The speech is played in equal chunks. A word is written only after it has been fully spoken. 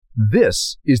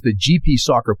This is the GP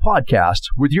Soccer Podcast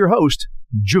with your host,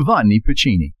 Giovanni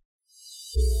Piccini.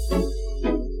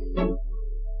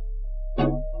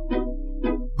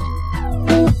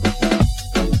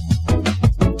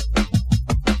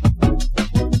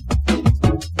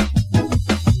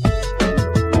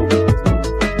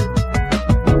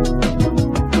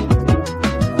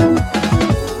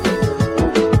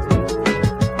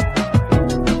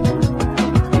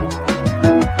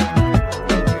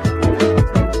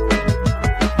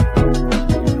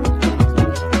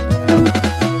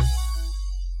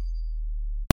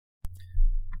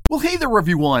 Hello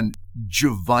everyone,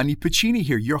 Giovanni Piccini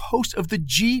here, your host of the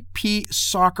GP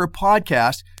Soccer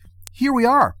Podcast. Here we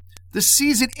are, the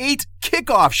Season 8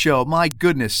 kickoff show. My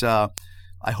goodness, I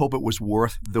hope it was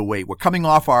worth the wait. We're coming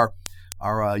off our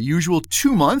usual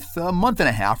 2-month, month and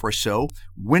a half or so,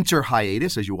 winter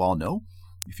hiatus, as you all know.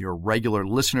 If you're a regular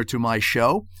listener to my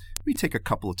show, we take a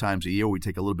couple of times a year. We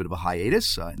take a little bit of a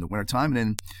hiatus in the wintertime and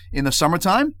then in the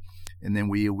summertime, and then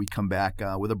we come back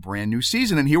with a brand new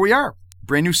season. And here we are.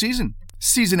 Brand new season,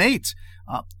 Season 8.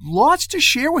 Lots to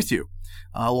share with you.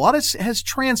 A lot has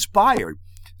transpired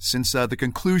since the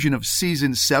conclusion of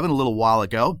Season 7 a little while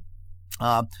ago.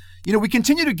 We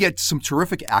continue to get some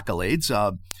terrific accolades.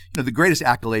 The greatest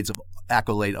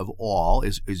accolade of all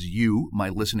is you, my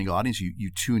listening audience. You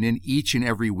tune in each and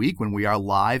every week when we are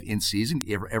live in season,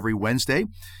 every Wednesday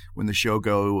when the show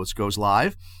goes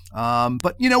live.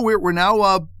 But we're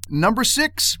now number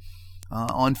 6.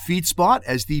 On FeedSpot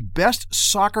as the best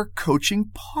soccer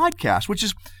coaching podcast, which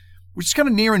is kind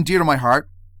of near and dear to my heart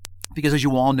because, as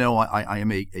you all know, I am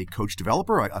a coach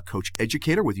developer, a coach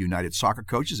educator with United Soccer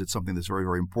Coaches. It's something that's very,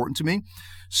 very important to me.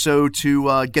 So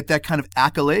to get that kind of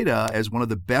accolade as one of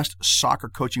the best soccer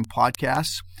coaching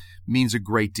podcasts means a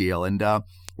great deal. And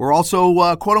we're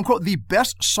also, quote unquote, the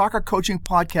best soccer coaching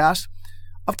podcast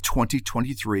of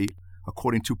 2023,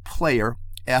 according to Player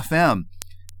FM.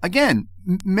 Again,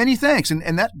 many thanks,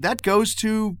 and that goes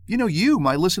to you,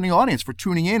 my listening audience, for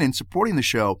tuning in and supporting the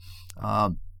show,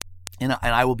 and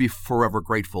I will be forever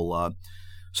grateful.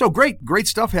 So great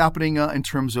stuff happening in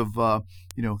terms of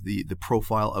the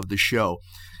profile of the show.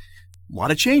 A lot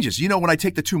of changes. When I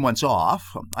take the 2 months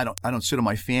off, I don't sit on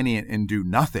my fanny and do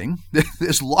nothing.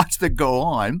 There's lots that go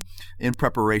on in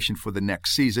preparation for the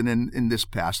next season, and in this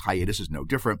past hiatus is no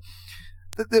different.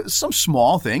 There's some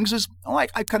small things. I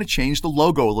kind of changed the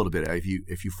logo a little bit.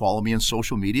 If you follow me on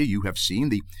social media, you have seen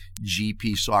the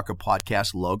GP Soccer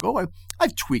Podcast logo.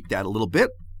 I've tweaked that a little bit,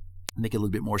 make it a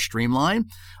little bit more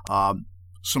streamlined.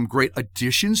 Some great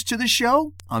additions to the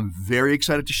show. I'm very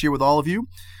excited to share with all of you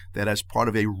that as part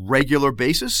of a regular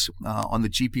basis on the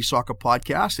GP Soccer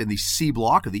Podcast in the C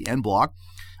block or the N block,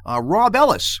 Rob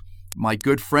Ellis, my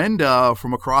good friend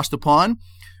from across the pond,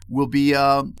 will be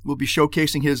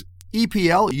showcasing his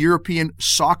EPL, European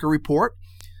Soccer Report,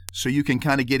 so you can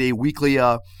kind of get a weekly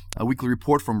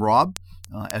report from Rob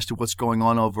as to what's going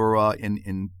on over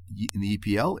in the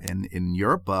EPL and in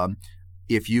Europe.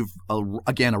 If you've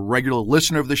again a regular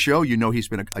listener of the show, you know he's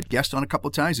been a guest on a couple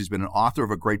of times. He's been an author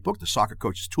of a great book, The Soccer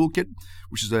Coach's Toolkit,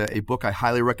 which is a book I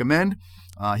highly recommend.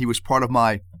 He was part of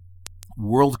my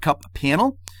World Cup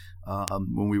panel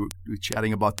when we were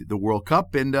chatting about the World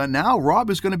Cup, and now Rob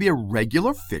is going to be a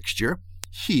regular fixture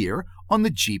here on the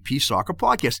GP Soccer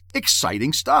Podcast.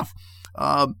 Exciting stuff.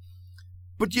 But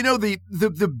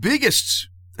the biggest,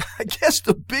 I guess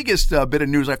the biggest bit of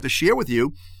news I have to share with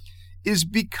you is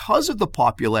because of the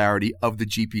popularity of the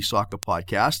GP Soccer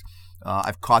Podcast.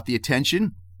 I've caught the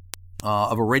attention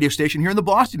of a radio station here in the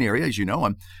Boston area. As you know,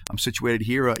 I'm situated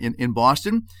here in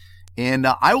Boston, and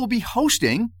I will be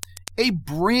hosting a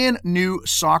brand new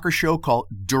soccer show called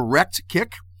Direct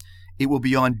Kick. It will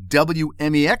be on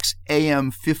WMEX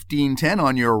AM 1510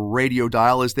 on your radio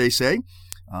dial, as they say.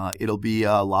 It'll be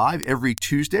live every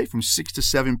Tuesday from 6 to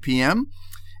 7 p.m.,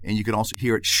 and you can also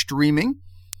hear it streaming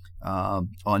on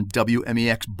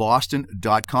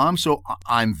WMEXBoston.com. So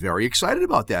I'm very excited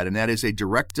about that, and that is a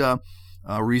direct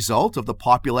result of the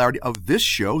popularity of this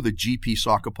show, the GP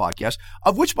Soccer Podcast,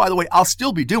 of which, by the way, I'll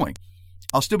still be doing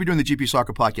the GP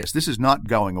Soccer Podcast. This is not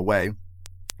going away.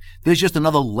 There's just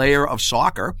another layer of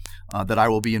soccer that I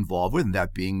will be involved with, and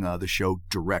that being the show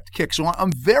Direct Kick. So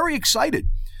I'm very excited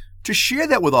to share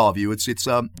that with all of you.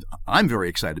 I'm very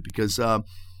excited because,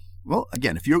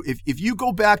 again, if you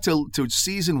go back to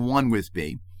season 1 with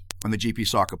me on the GP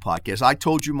Soccer Podcast, I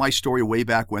told you my story way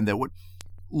back when,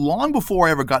 long before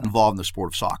I ever got involved in the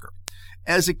sport of soccer.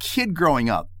 As a kid growing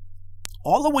up,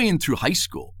 all the way in through high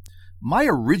school, my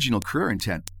original career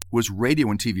intent was radio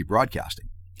and TV broadcasting.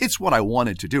 It's what I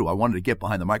wanted to do. I wanted to get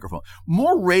behind the microphone.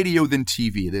 More radio than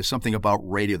TV. There's something about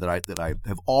radio that I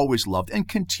have always loved and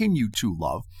continue to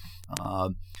love.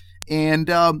 Well,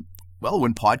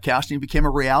 when podcasting became a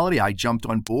reality, I jumped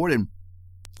on board and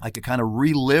I could kind of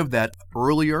relive that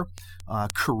earlier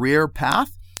career path,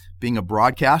 being a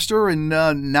broadcaster. And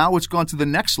now it's gone to the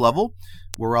next level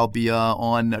where I'll be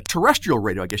on terrestrial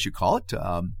radio, I guess you call it.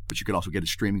 But you can also get it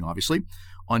streaming, obviously,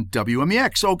 on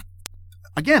WMEX. So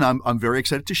again, I'm very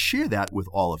excited to share that with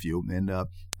all of you. And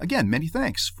again, many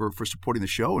thanks for supporting the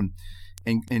show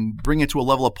and bring it to a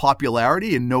level of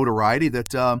popularity and notoriety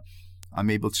that I'm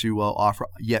able to offer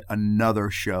yet another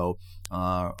show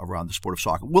around the sport of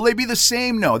soccer. Will they be the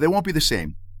same? No, they won't be the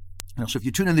same. So if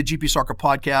you tune in the GP Soccer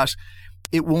Podcast,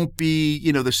 it won't be,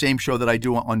 the same show that I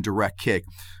do on Direct Kick.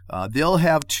 They'll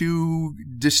have two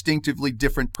distinctively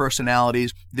different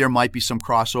personalities. There might be some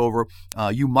crossover.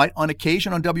 You might, on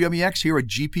occasion, on WMEX, hear a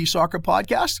GP Soccer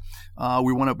Podcast.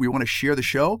 We want to share the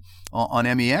show on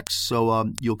MEX,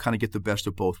 so you'll kind of get the best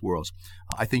of both worlds.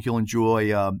 I think you'll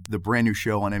enjoy the brand new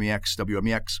show on MEX,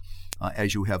 WMEX,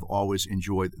 as you have always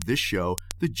enjoyed this show,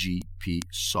 the GP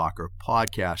Soccer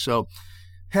Podcast. So,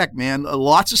 heck, man,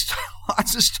 lots of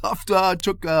stuff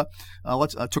took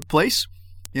place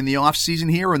in the off season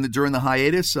here and during the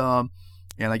hiatus. And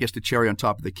I guess the cherry on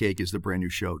top of the cake is the brand new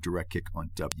show, Direct Kick on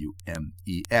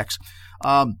WMEX.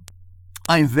 I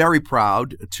am very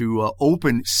proud to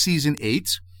open season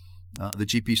 8, the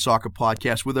GP Soccer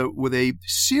Podcast, with a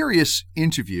serious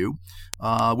interview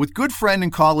with good friend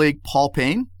and colleague Paul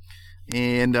Payne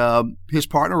and his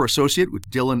partner or associate with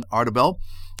Dylan Artebel.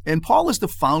 And Paul is the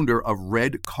founder of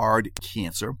Red Card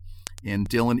Cancer, and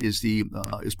Dylan is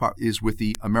with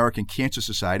the American Cancer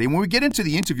Society. And when we get into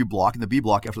the interview block and the B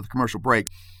block after the commercial break,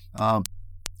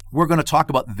 we're going to talk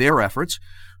about their efforts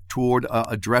toward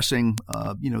addressing,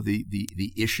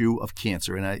 the issue of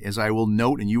cancer. And as I will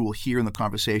note, and you will hear in the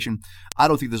conversation, I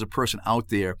don't think there's a person out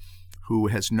there who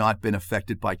has not been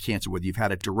affected by cancer, whether you've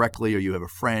had it directly or you have a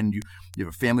friend, you have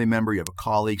a family member, you have a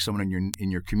colleague, someone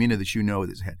in your community that you know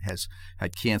that has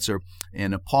had cancer.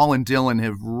 And Paul and Dylan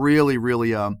have really,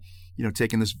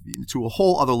 taken this to a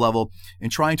whole other level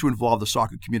and trying to involve the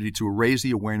soccer community to raise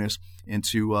the awareness and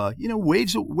to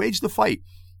wage the fight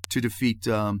to defeat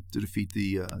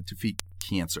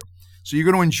cancer. So you're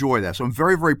going to enjoy that. So I'm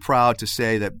very, very proud to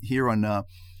say that here on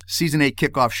Season 8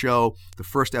 kickoff show, the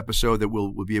first episode that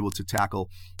we'll be able to tackle,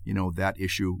 that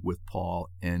issue with Paul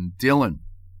and Dylan.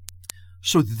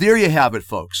 So there you have it,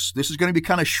 folks. This is going to be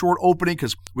kind of short opening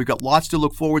because we've got lots to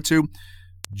look forward to.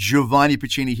 Giovanni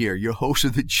Piccini here, your host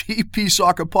of the GP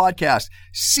Soccer Podcast,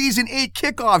 Season 8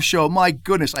 kickoff show. My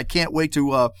goodness, I can't wait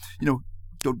to,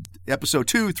 go episode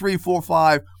 2, 3, 4,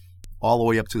 5, all the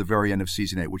way up to the very end of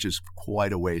Season 8, which is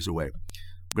quite a ways away.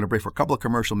 We're going to break for a couple of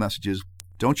commercial messages.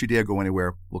 Don't you dare go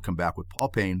anywhere. We'll come back with Paul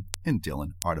Payne and Dylan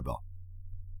Artebel.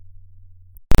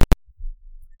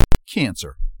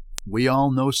 Cancer. We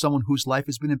all know someone whose life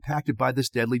has been impacted by this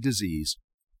deadly disease.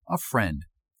 A friend,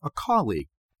 a colleague,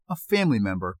 a family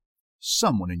member,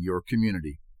 someone in your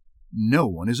community. No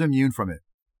one is immune from it.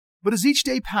 But as each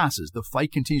day passes, the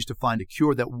fight continues to find a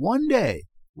cure that one day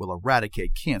will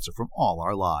eradicate cancer from all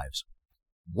our lives.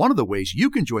 One of the ways you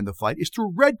can join the fight is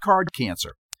through Red Card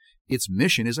Cancer. Its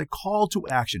mission is a call to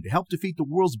action to help defeat the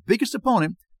world's biggest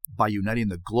opponent by uniting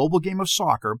the global game of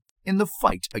soccer in the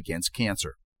fight against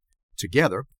cancer.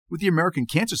 Together with the American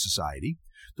Cancer Society,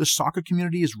 the soccer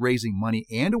community is raising money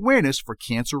and awareness for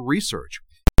cancer research.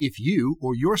 If you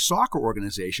or your soccer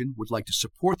organization would like to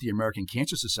support the American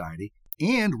Cancer Society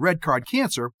and Red Card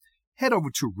Cancer, head over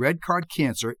to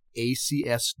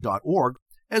redcardcanceracs.org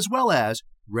as well as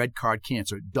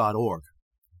redcardcancer.org.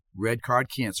 Red Card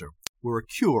Cancer, where a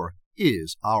cure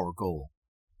is our goal.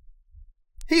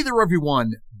 Hey there,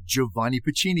 everyone. Giovanni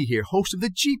Piccini here, host of the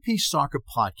GP Soccer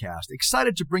Podcast.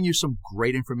 Excited to bring you some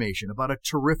great information about a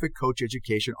terrific coach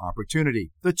education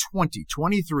opportunity. The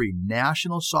 2023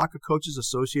 National Soccer Coaches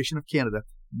Association of Canada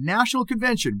National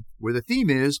Convention, where the theme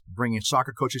is Bringing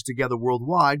Soccer Coaches Together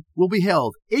Worldwide, will be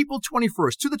held April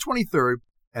 21st to the 23rd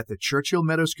at the Churchill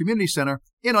Meadows Community Centre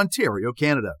in Ontario,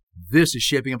 Canada. This is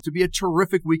shaping up to be a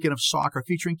terrific weekend of soccer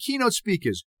featuring keynote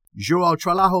speakers João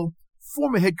Tralajo,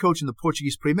 former head coach in the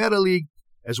Portuguese Primeira League,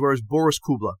 as well as Boris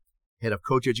Kubla, head of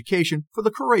coach education for the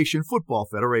Croatian Football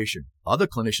Federation. Other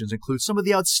clinicians include some of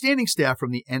the outstanding staff from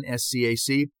the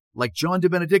NSCAC, like John De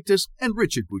Benedictis and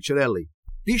Richard Bucciarelli.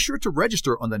 Be sure to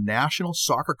register on the National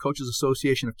Soccer Coaches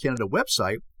Association of Canada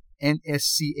website,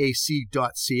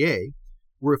 nscac.ca,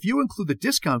 where if you include the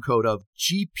discount code of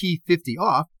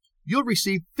GP50OFF, you'll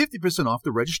receive 50% off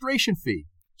the registration fee.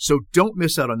 So don't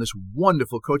miss out on this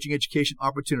wonderful coaching education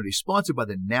opportunity sponsored by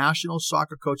the National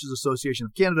Soccer Coaches Association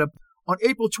of Canada on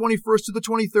April 21st to the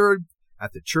 23rd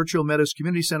at the Churchill Meadows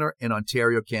Community Centre in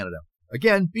Ontario, Canada.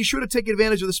 Again, be sure to take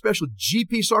advantage of the special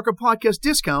GP Soccer Podcast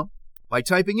discount by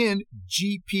typing in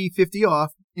GP50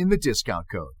 off in the discount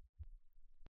code.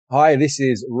 Hi, this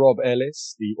is Rob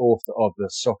Ellis, the author of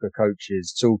the Soccer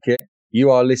Coaches Toolkit. You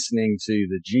are listening to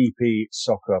the GP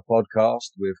Soccer Podcast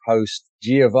with host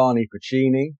Giovanni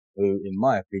Puccini, who, in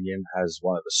my opinion, has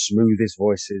one of the smoothest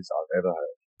voices I've ever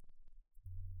heard.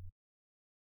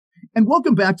 And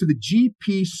welcome back to the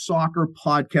GP Soccer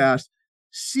Podcast,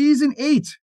 Season 8.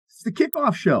 It's the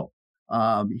kickoff show.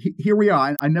 Here we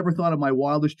are. I never thought of my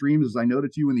wildest dreams, as I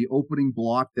noted to you in the opening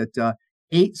block, that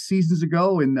 8 seasons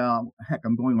ago, and I'm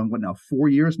going on, 4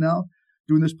 years now,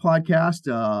 doing this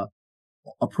podcast,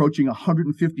 approaching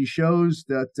 150 shows,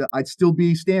 that I'd still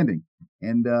be standing.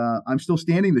 And I'm still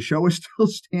standing. The show is still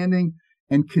standing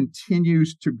and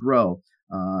continues to grow.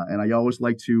 And I always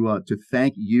like to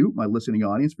thank you, my listening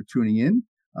audience, for tuning in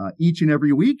each and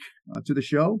every week to the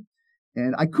show.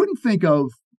 And I couldn't think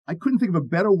of a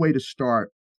better way to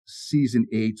start Season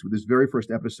 8 with this very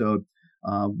first episode,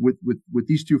 with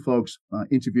these two folks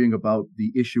interviewing about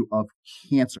the issue of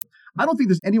cancer. I don't think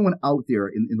there's anyone out there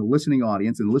in the listening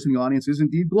audience, and the listening audience is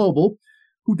indeed global,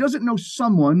 who doesn't know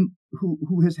someone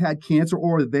who has had cancer,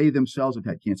 or they themselves have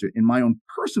had cancer. In my own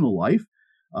personal life,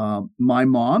 my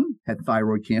mom had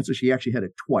thyroid cancer. She actually had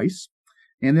it twice.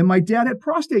 And then my dad had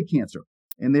prostate cancer.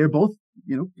 And they're both,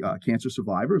 cancer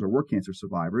survivors, or were cancer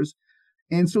survivors.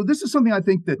 And so this is something I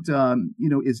think that,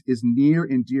 is near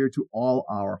and dear to all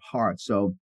our hearts.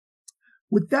 So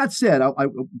with that said,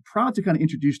 I'm proud to kind of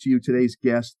introduce to you today's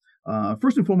guest.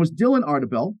 First and foremost, Dylan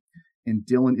Artebel. And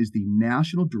Dylan is the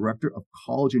National Director of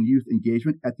College and Youth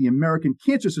Engagement at the American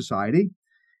Cancer Society.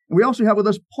 And we also have with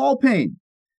us Paul Payne,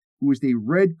 who is the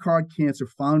Red Card Cancer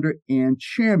founder and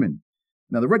chairman.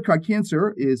 Now, the Red Card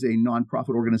Cancer is a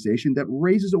nonprofit organization that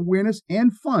raises awareness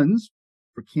and funds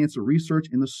for cancer research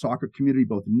in the soccer community,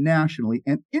 both nationally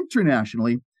and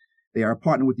internationally. They are a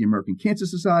partner with the American Cancer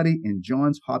Society and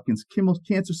Johns Hopkins Kimmel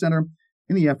Cancer Center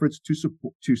in the efforts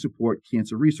to support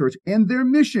cancer research and their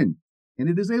mission. And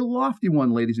it is a lofty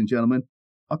one, ladies and gentlemen.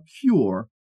 A cure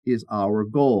is our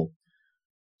goal.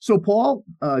 So, Paul,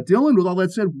 Dylan, with all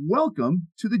that said, welcome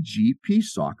to the GP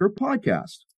Soccer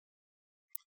Podcast.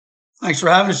 Thanks for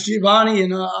having us, Giovanni.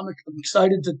 And I'm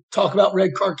excited to talk about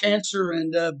Red Card Cancer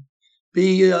and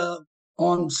be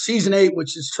on Season 8,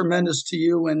 which is tremendous to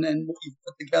you, and what you've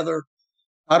put together.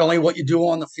 Not only what you do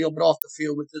on the field, but off the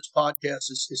field with this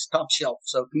podcast is top shelf.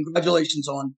 So congratulations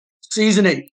on Season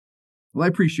 8. Well, I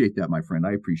appreciate that, my friend.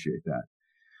 I appreciate that.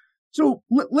 So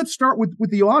let's start with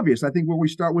the obvious. I think where we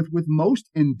start with most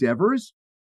endeavors,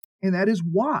 and that is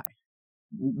why.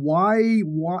 Why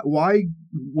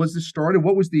was this started?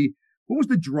 What was the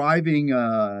driving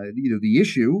the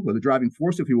issue, or the driving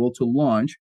force, if you will, to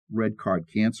launch Red Card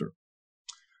Cancer?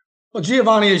 Well,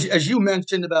 Giovanni, as you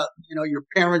mentioned about your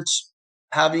parents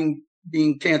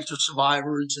being cancer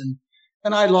survivors,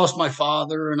 and I lost my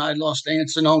father, and I lost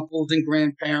aunts and uncles and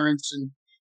grandparents, and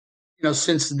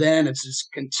since then it's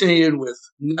just continued with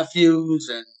nephews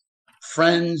and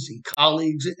friends and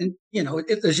colleagues, and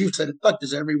as you said, it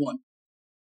touches everyone.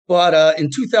 But in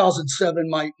 2007,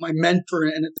 my mentor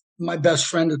and my best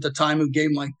friend at the time, who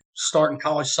gave my start in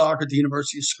college soccer at the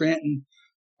University of Scranton,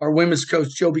 our women's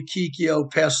coach, Joby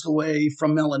Kikio, passed away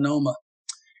from melanoma.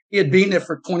 He had beaten it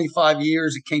for 25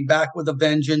 years. He came back with a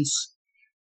vengeance.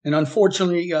 And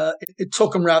unfortunately, it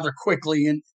took him rather quickly.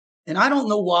 And I don't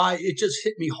know why. It just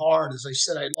hit me hard. As I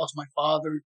said, I lost my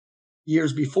father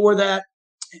years before that.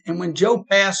 And when Joe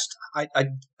passed, I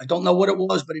don't know what it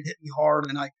was, but it hit me hard.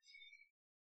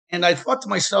 And I thought to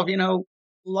myself, a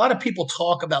lot of people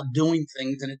talk about doing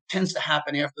things, and it tends to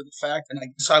happen after the fact. And I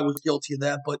guess I was guilty of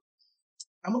that. But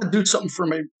I'm going to do something for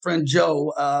my friend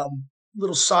Joe.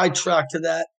 Little sidetrack to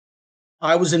that.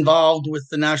 I was involved with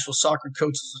the National Soccer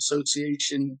Coaches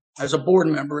Association as a board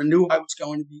member, and knew I was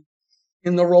going to be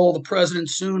in the role of the president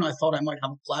soon. I thought I might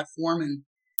have a platform, and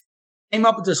came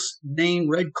up with this name,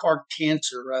 Red Card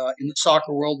Cancer. In the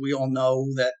soccer world, we all know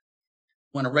that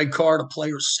when a red card, a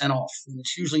player is sent off, and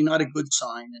it's usually not a good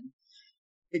sign. And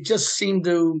it just seemed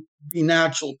to be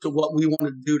natural to what we want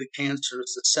to do to cancer,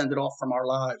 is to send it off from our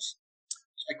lives.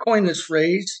 So I coined this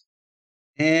phrase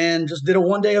and just did a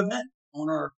one-day event on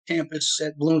our campus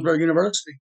at Bloomsburg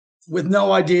University with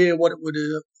no idea what it would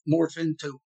morph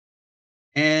into.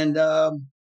 And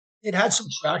it had some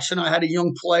traction. I had a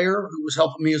young player who was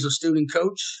helping me as a student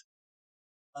coach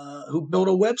who built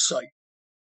a website.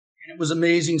 And it was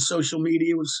amazing. Social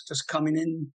media was just coming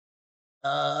in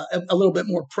a little bit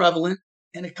more prevalent,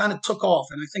 and it kind of took off.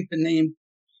 And I think the name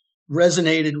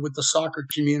resonated with the soccer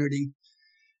community.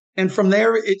 And from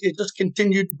there, it just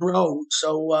continued to grow.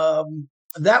 So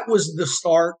that was the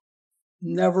start,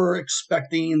 never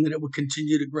expecting that it would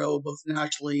continue to grow both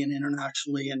nationally and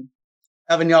internationally. And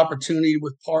having the opportunity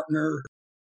with partner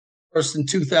first in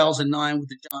 2009 with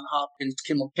the Johns Hopkins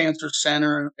Kimmel Cancer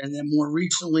Center, and then more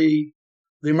recently,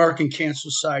 the American Cancer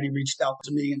Society reached out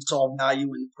to me and saw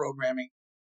value in the programming.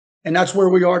 And that's where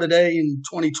we are today in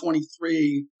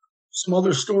 2023. Some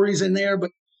other stories in there, but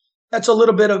that's a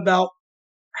little bit about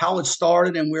how it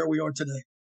started and where we are today.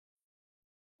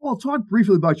 Well, talk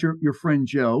briefly about your friend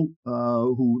Joe,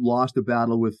 who lost a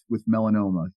battle with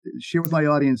melanoma. Share with my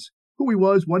audience who he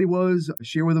was, what he was.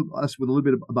 Share with us with a little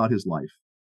bit about his life.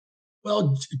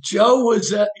 Well, Joe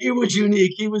was he was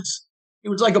unique. He was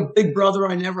like a big brother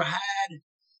I never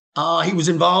had. He was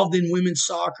involved in women's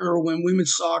soccer when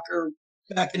women's soccer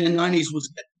back in the 90s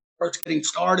was first getting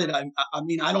started. I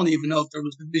mean, I don't even know if there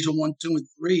was Division 1, 2, and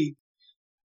 3.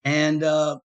 And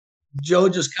Joe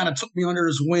just kind of took me under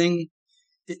his wing.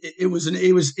 It was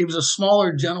a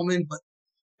smaller gentleman, but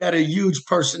had a huge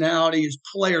personality. His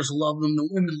players loved him. The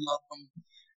women loved him.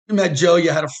 You met Joe, you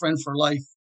had a friend for life.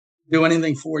 Do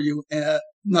anything for you,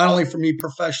 not only for me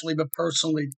professionally, but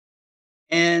personally.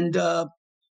 And as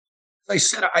I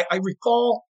said, I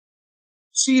recall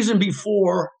season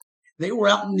before, they were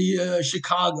out in the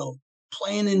Chicago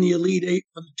playing in the Elite Eight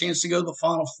for the chance to go to the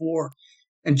Final Four.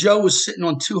 And Joe was sitting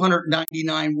on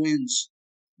 299 wins.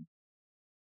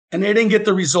 And they didn't get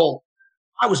the result.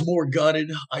 I was more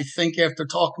gutted, I think, after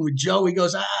talking with Joe. He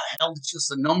goes, hell, it's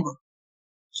just a number.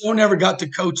 Joe never got to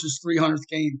coach his 300th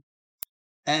game.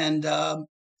 And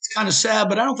it's kind of sad,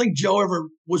 but I don't think Joe ever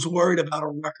was worried about a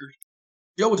record.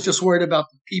 Joe was just worried about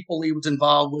the people he was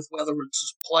involved with, whether it's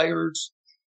his players,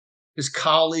 his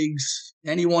colleagues,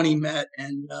 anyone he met.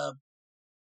 And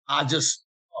I just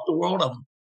thought the world of him.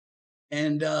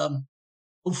 And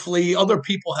hopefully other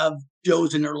people have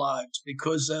Joes in their lives,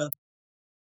 because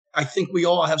I think we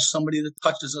all have somebody that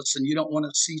touches us, and you don't want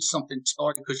to see something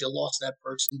start because you lost that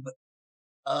person. But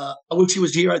I wish he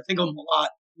was here. I think of him a lot.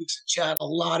 We used to chat a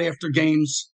lot after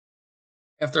games,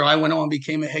 after I went on and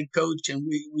became a head coach, and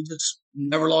we just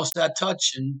never lost that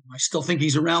touch. And I still think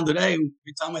he's around today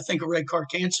every time I think of red card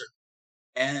cancer.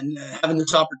 And having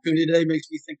this opportunity today makes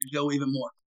me think of Joe even more.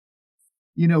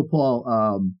 You know,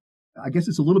 Paul, I guess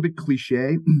it's a little bit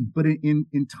cliche, but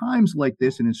in times like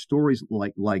this and in stories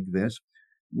like this,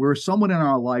 where someone in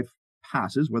our life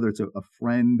passes, whether it's a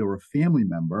friend or a family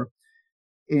member,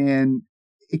 and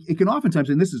it can oftentimes,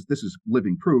 and this is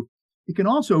living proof, it can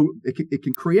also it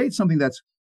can create something that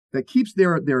keeps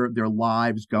their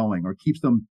lives going, or keeps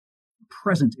them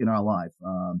present in our life.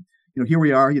 Here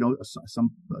we are,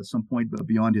 some point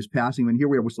beyond his passing, and here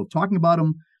we are, we're still talking about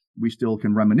him. We still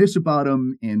can reminisce about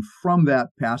him. And from that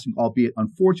passing, albeit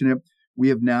unfortunate, we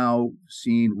have now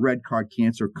seen red card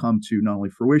cancer come to not only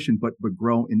fruition, but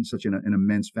grow in such an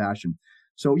immense fashion.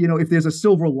 So, if there's a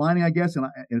silver lining, I guess, and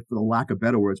for the lack of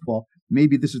better words, Paul,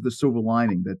 maybe this is the silver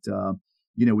lining that,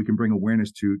 we can bring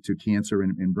awareness to cancer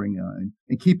and bring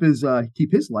and keep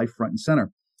his life front and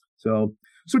center. So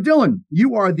Dylan,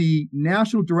 you are the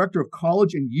National Director of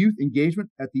College and Youth Engagement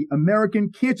at the American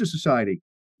Cancer Society.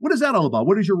 What is that all about?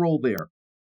 What is your role there?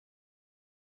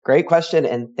 Great question.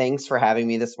 And thanks for having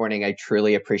me this morning. I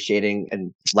truly appreciate it.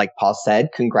 And like Paul said,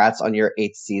 congrats on your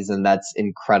 8th season. That's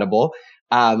incredible.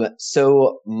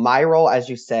 So my role, as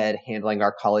you said, handling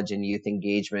our college and youth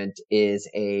engagement, is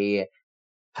a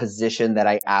position that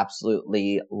I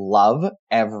absolutely love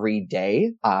every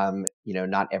day.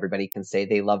 Not everybody can say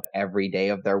they love every day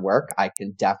of their work. I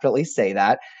can definitely say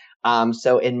that.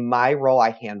 So in my role,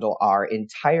 I handle our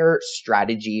entire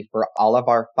strategy for all of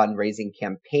our fundraising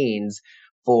campaigns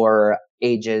for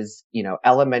ages,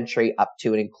 elementary up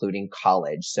to and including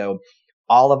college. So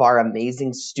all of our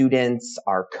amazing students,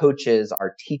 our coaches,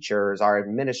 our teachers, our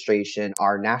administration,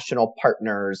 our national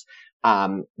partners,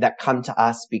 that come to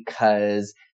us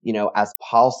because, as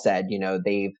Paul said,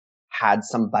 they've had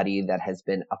somebody that has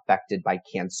been affected by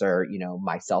cancer,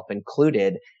 myself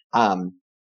included, and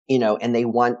they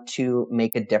want to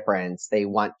make a difference. They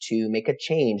want to make a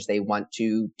change. They want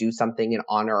to do something in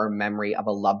honor or memory of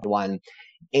a loved one.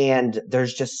 And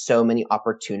there's just so many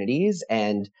opportunities.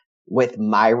 And with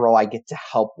my role, I get to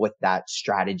help with that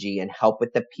strategy and help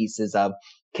with the pieces of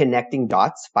connecting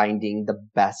dots, finding the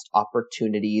best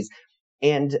opportunities.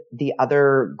 And the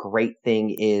other great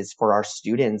thing is for our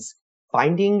students,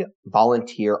 finding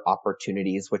volunteer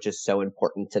opportunities, which is so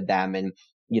important to them, and,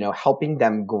 helping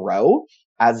them grow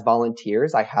as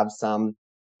volunteers. I have some,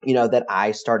 that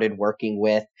I started working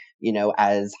with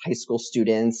as high school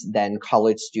students, then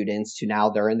college students, to now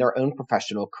they're in their own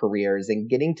professional careers, and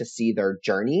getting to see their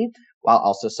journey while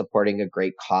also supporting a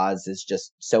great cause is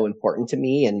just so important to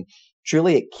me. And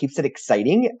truly, it keeps it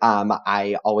exciting.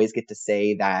 I always get to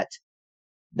say that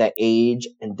the age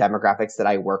and demographics that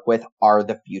I work with are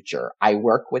the future. I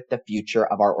work with the future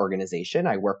of our organization.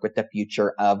 I work with the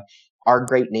future of our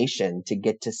great nation to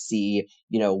get to see,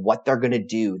 what they're going to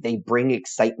do. They bring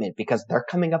excitement because they're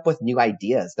coming up with new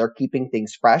ideas. They're keeping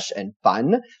things fresh and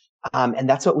fun. And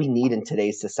that's what we need in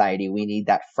today's society. We need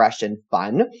that fresh and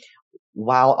fun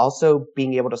while also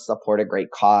being able to support a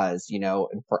great cause,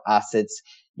 and for us, it's,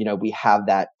 we have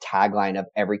that tagline of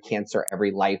every cancer,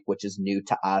 every life, which is new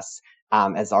to us,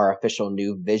 as our official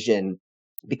new vision,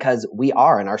 because we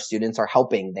are, and our students are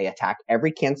helping. They attack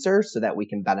every cancer so that we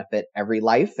can benefit every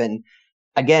life. And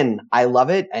again, I love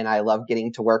it. And I love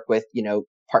getting to work with,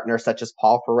 partners such as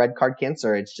Paul for Red Card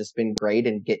Cancer. It's just been great,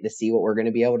 and getting to see what we're going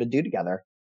to be able to do together.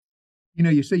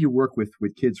 You say you work with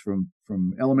kids from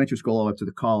elementary school all up to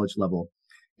the college level.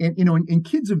 And, and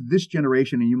kids of this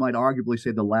generation, and you might arguably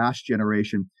say the last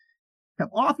generation, have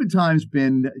oftentimes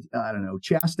been,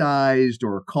 chastised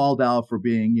or called out for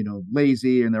being,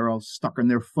 lazy, and they're all stuck on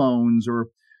their phones, or,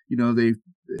 they're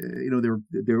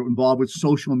involved with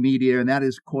social media, and that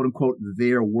is, quote unquote,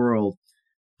 their world.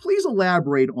 Please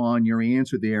elaborate on your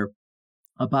answer there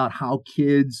about how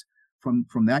kids from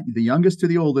that, the youngest to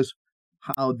the oldest,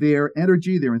 how their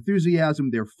energy, their enthusiasm,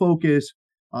 their focus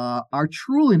are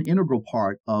truly an integral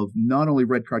part of not only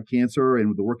Red Card Cancer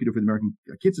and the work you do for the American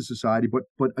Cancer Society,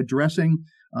 but addressing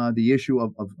the issue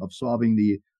of solving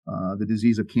the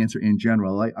disease of cancer in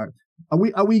general. Are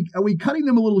we cutting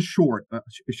them a little short?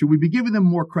 Should we be giving them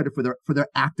more credit for their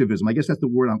activism? I guess that's the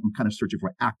word I'm kind of searching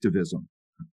for, activism.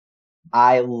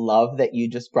 I love that you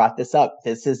just brought this up.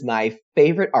 This is my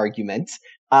favorite argument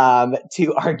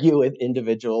to argue with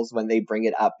individuals when they bring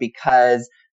it up, because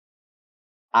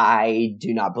I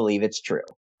do not believe it's true.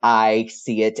 I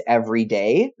see it every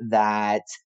day that,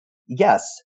 yes,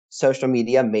 social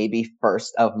media may be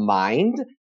first of mind,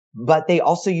 but they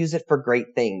also use it for great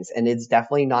things. And it's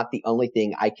definitely not the only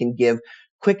thing. I can give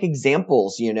quick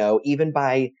examples, even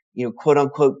by, quote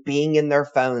unquote, being in their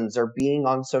phones or being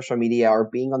on social media or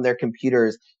being on their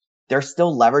computers, they're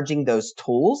still leveraging those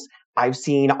tools. I've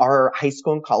seen our high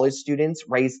school and college students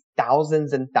raise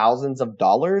thousands and thousands of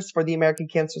dollars for the American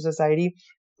Cancer Society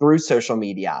through social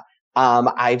media.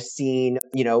 I've seen,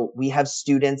 we have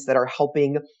students that are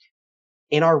helping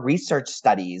in our research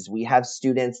studies. We have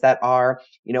students that are,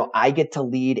 I get to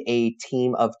lead a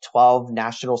team of 12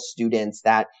 national students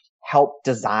that help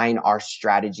design our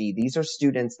strategy. These are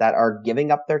students that are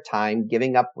giving up their time,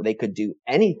 they could do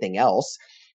anything else,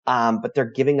 but they're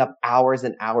giving up hours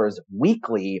and hours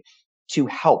weekly to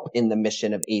help in the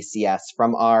mission of ACS,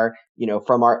 from our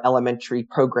elementary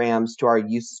programs to our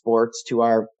youth sports to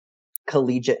our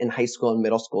collegiate and high school and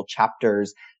middle school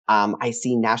chapters. I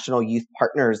see national youth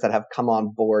partners that have come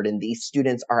on board, and these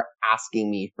students are asking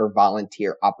me for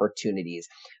volunteer opportunities.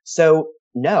 So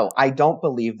no, I don't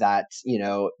believe that,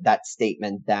 that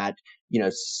statement that,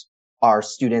 our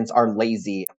students are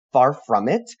lazy. Far from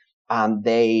it.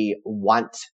 They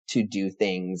want to do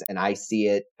things, and I see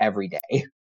it every day.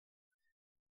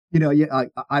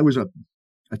 I was a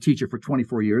teacher for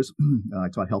 24 years. I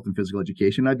taught health and physical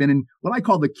education. I've been in what I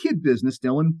call the kid business,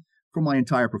 Dylan, for my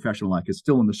entire professional life. It's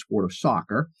still in the sport of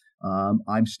soccer.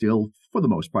 I'm still, for the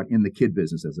most part, in the kid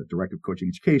business as a director of coaching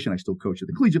education. I still coach at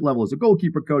the collegiate level as a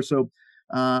goalkeeper coach. So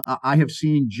I have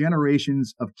seen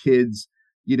generations of kids,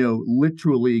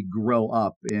 literally grow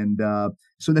up. And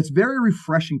so that's very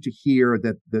refreshing to hear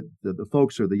that the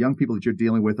folks, or the young people that you're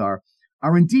dealing with, are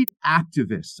indeed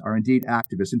activists,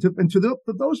 And to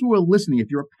those who are listening, if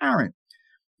you're a parent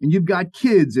and you've got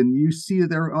kids and you see that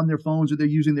they're on their phones or they're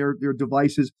using their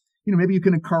devices, maybe you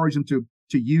can encourage them to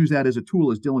use that as a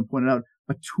tool, as Dylan pointed out,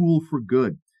 a tool for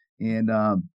good. And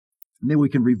maybe we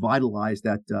can revitalize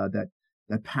that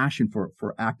passion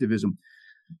for activism.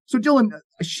 So Dylan,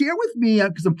 share with me,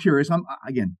 because I'm curious.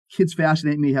 Again, kids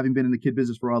fascinate me, having been in the kid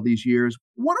business for all these years.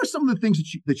 What are some of the things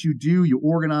that you do, you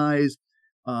organize?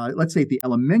 Let's say at the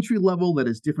elementary level that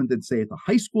is different than, say, at the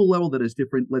high school level that is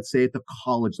different, let's say, at the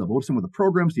college level. What are some of the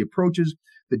programs, the approaches,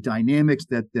 the dynamics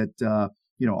that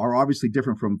are obviously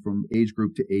different from age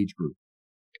group to age group?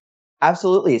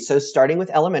 Absolutely. So starting with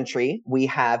elementary, we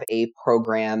have a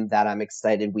program that I'm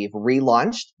excited. We've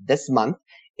relaunched this month.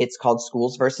 It's called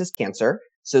Schools versus Cancer.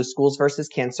 So Schools versus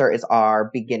Cancer is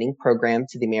our beginning program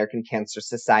to the American Cancer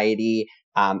Society.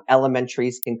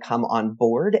 Elementaries can come on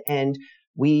board, and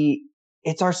we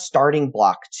it's our starting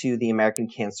block to the American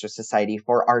Cancer Society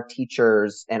for our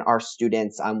teachers and our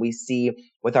students. We see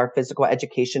with our physical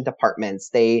education departments,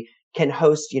 they can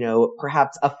host,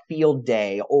 perhaps a field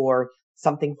day or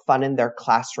something fun in their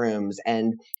classrooms.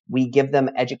 And we give them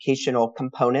educational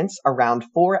components around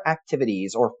 4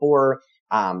 activities or 4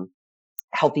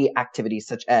 healthy activities,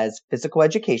 such as physical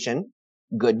education,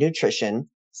 good nutrition,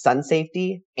 sun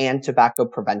safety, and tobacco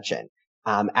prevention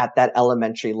at that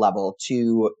elementary level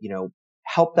to,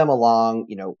 help them along,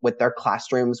 with their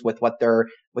classrooms, with what they're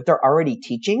already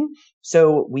teaching.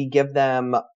 So we give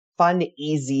them fun,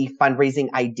 easy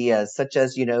fundraising ideas, such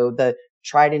as, the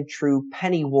tried and true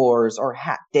penny wars or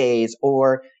hat days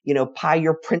or, pie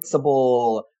your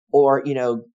principal or,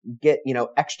 get,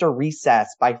 extra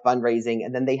recess by fundraising.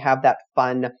 And then they have that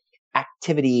fun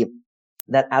activity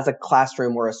that as a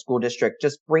classroom or a school district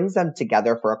just brings them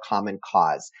together for a common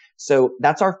cause. So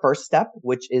that's our first step,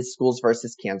 which is Schools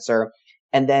versus Cancer.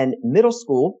 And then middle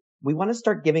school, we want to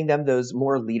start giving them those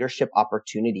more leadership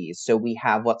opportunities. So we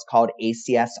have what's called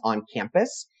ACS on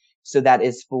campus. So that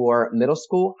is for middle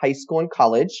school, high school, and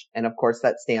college. And of course,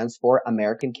 that stands for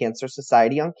American Cancer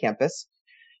Society on campus.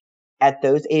 At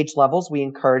those age levels, we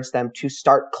encourage them to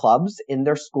start clubs in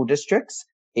their school districts,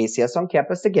 ACS on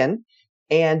campus again.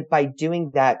 And by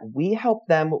doing that, we help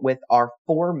them with our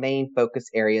 4 main focus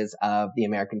areas of the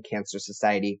American Cancer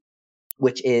Society,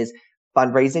 which is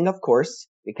fundraising, of course,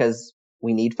 because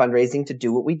we need fundraising to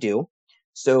do what we do.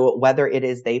 So whether it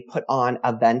is they put on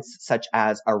events such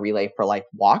as a Relay for Life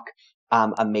walk,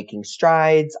 a Making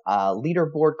Strides, a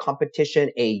leaderboard competition,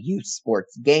 a youth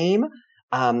sports game,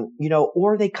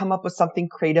 or they come up with something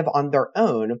creative on their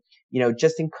own,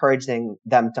 just encouraging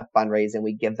them to fundraise, and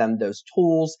we give them those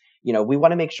tools. We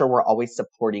want to make sure we're always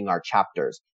supporting our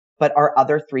chapters. But our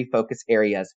other 3 focus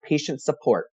areas, patient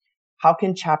support. How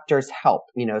can chapters help,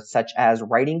 such as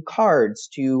writing cards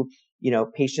to,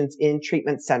 patients in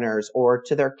treatment centers or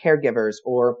to their caregivers,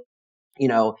 or,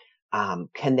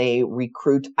 can they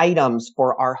recruit items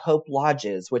for our Hope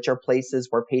Lodges, which are places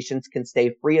where patients can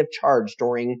stay free of charge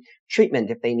during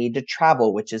treatment if they need to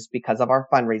travel, which is because of our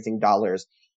fundraising dollars.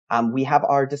 We have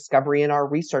our discovery and our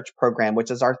research program,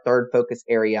 which is our 3rd focus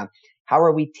area. How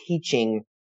are we teaching,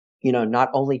 not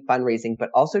only fundraising, but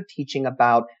also teaching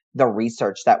about the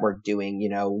research that we're doing,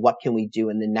 what can we do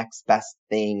in the next best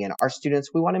thing? And our students,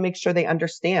 we want to make sure they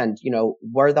understand,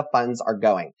 where the funds are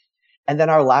going. And then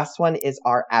our last one is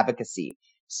our advocacy.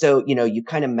 So, you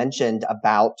kind of mentioned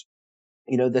about,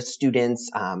 the students,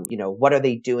 what are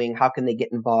they doing? How can they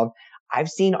get involved? I've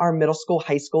seen our middle school,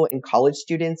 high school, and college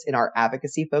students in our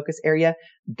advocacy focus area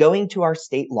going to our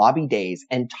state lobby days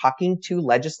and talking to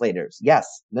legislators. Yes,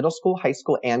 middle school, high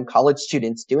school, and college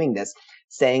students doing this,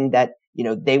 saying that,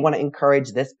 they want to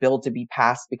encourage this bill to be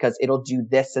passed because it'll do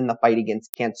this in the fight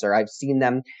against cancer. I've seen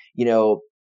them,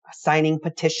 signing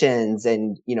petitions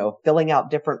and, filling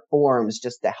out different forms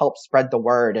just to help spread the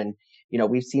word. And,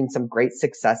 we've seen some great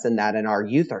success in that. And our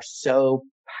youth are so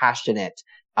passionate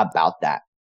about that.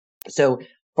 So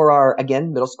for our,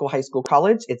 again, middle school, high school,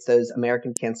 college, it's those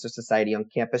American Cancer Society on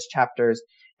campus chapters.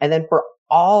 And then for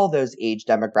all those age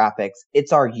demographics,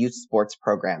 it's our youth sports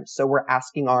program. So we're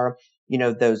asking our,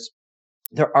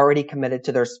 they're already committed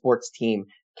to their sports team.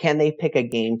 Can they pick a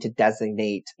game to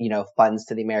designate, funds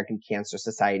to the American Cancer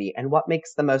Society, and what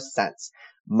makes the most sense?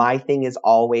 My thing is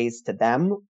always to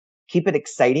them, keep it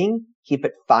exciting, keep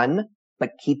it fun,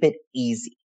 but keep it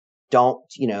easy. Don't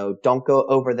go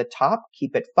over the top,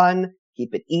 keep it fun,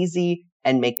 keep it easy,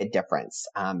 and make a difference.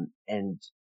 And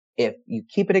if you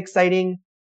keep it exciting,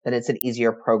 then it's an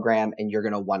easier program and you're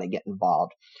going to want to get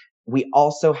involved. We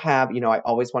also have, I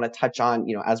always want to touch on,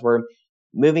 as we're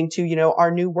moving to, our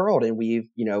new world, and we've,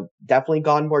 definitely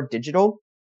gone more digital.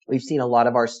 We've seen a lot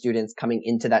of our students coming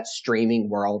into that streaming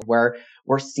world where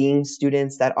we're seeing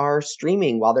students that are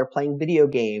streaming while they're playing video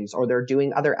games or they're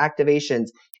doing other activations,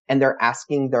 and they're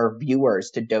asking their viewers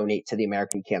to donate to the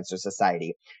American Cancer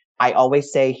Society. I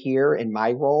always say here in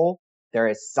my role, there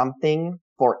is something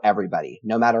for everybody,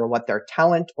 no matter what their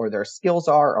talent or their skills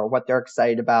are or what they're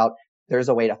excited about. There's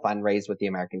a way to fundraise with the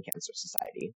American Cancer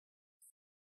Society.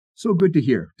 So good to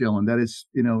hear, Dylan. That is,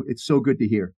 it's so good to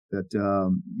hear that,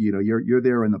 you're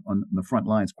there on the front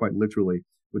lines, quite literally,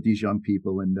 with these young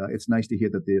people, and it's nice to hear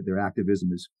that their activism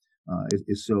is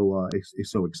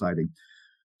so exciting.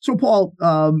 So, Paul,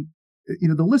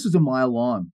 the list is a mile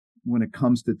long when it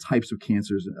comes to types of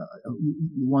cancers,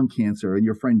 lung cancer, and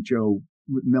your friend Joe,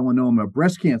 melanoma,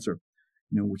 breast cancer,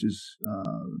 which is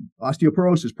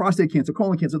osteoporosis, prostate cancer,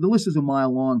 colon cancer. The list is a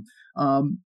mile long.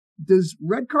 Does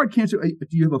Red Card Cancer,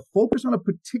 do you have a focus on a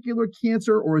particular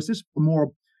cancer, or is this more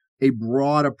a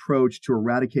broad approach to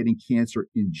eradicating cancer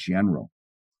in general?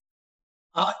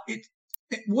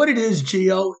 What it is,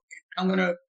 Gio, I'm going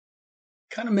to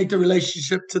kind of make the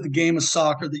relationship to the game of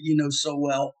soccer that you know so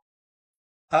well.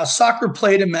 Soccer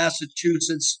played in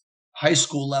Massachusetts high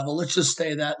school level. Let's just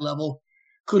say that level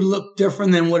could look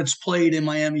different than what it's played in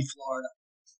Miami, Florida.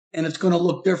 And it's going to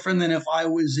look different than if I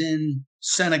was in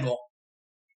Senegal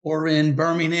or in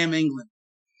Birmingham, England.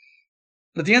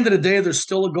 But at the end of the day, there's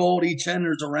still a goal at each end.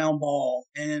 There's a round ball.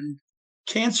 And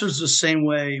cancer is the same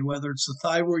way, whether it's the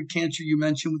thyroid cancer you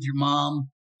mentioned with your mom,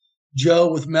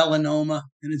 Joe with melanoma.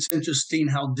 And it's interesting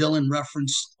how Dylan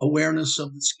referenced awareness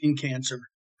of the skin cancer,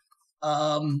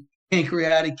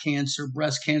 pancreatic cancer,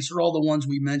 breast cancer, all the ones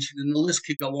we mentioned. And the list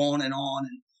could go on and on.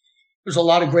 And there's a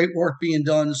lot of great work being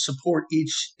done to support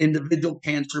each individual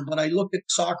cancer. But I look at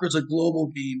soccer as a global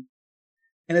game.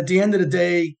 And at the end of the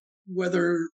day,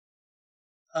 whether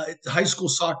high school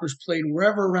soccer is played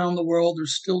wherever around the world,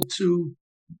 there's still two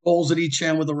goals at each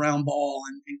end with a round ball.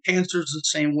 And cancer is the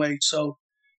same way. So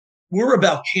we're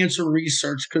about cancer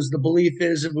research because the belief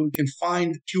is if we can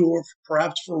find a cure,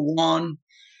 perhaps for one,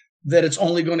 that it's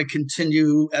only going to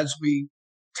continue as we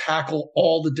tackle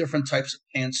all the different types of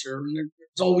cancer. And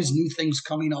there's always new things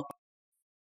coming up,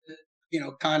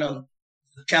 kind of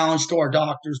the challenge to our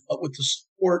doctors, but with the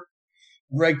support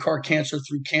Red Card Cancer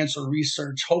through cancer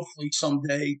research, hopefully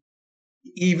someday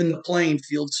even the playing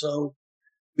field so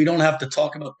we don't have to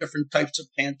talk about different types of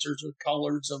cancers or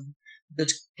colors of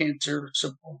this cancer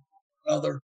support or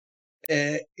other.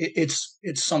 It's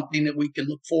something that we can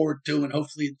look forward to, and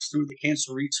hopefully it's through the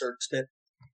cancer research that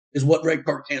is what Red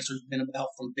Card Cancer has been about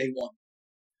from day one.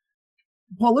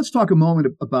 Paul, let's talk a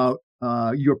moment about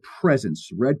your presence,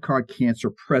 Red Card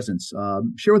Cancer presence.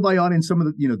 Share with my audience some of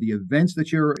the, the events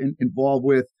that you're involved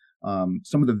with,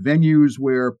 some of the venues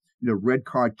where Red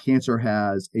Card Cancer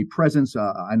has a presence.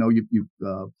 I know you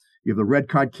have the Red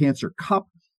Card Cancer Cup.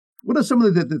 What are some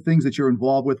of the things that you're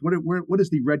involved with? What is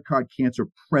the Red Card Cancer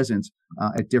presence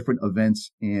at different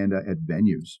events and at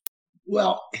venues?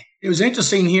 Well, it was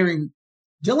interesting hearing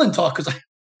Dylan talk because a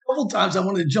couple of times I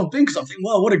wanted to jump in because I'm thinking,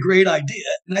 well, what a great idea.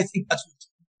 And I think that's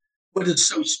what is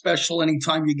so special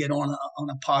anytime you get on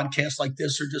a podcast like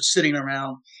this or just sitting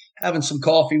around having some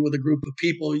coffee with a group of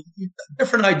people.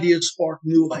 Different ideas spark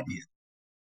new ideas.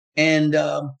 And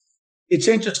it's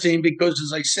interesting because,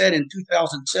 as I said, in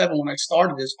 2007, when I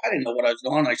started this, I didn't know what I was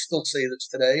doing. I still say this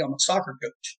today. I'm a soccer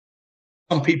coach.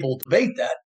 Some people debate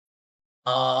that.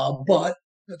 But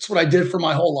that's what I did for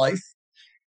my whole life.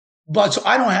 But so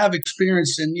I don't have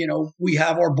experience in, we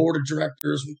have our board of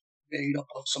directors made up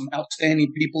of some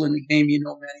outstanding people in the game. Many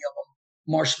of them,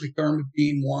 Marsh McDermott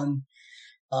being one,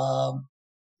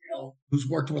 who's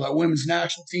worked with our women's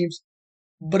national teams.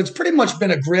 But it's pretty much been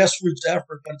a grassroots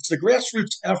effort. But it's the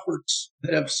grassroots efforts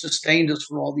that have sustained us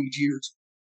for all these years.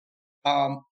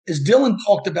 As Dylan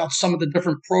talked about some of the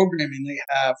different programming they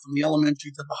have from the elementary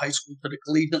to the high school to the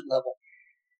collegiate level,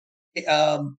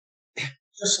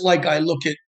 just like I look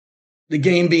at the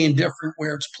game being different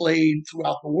where it's played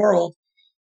throughout the world,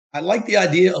 I like the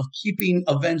idea of keeping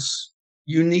events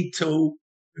unique to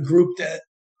the group that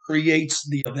creates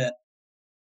the event.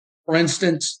 For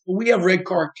instance, we have Red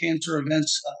Card Cancer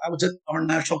events. I was at our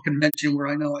national convention where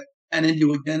I know I ran into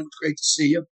you again. It was great to see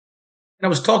you. And I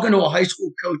was talking to a high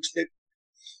school coach that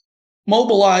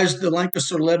mobilized the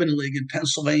Lancaster Lebanon League in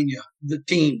Pennsylvania, the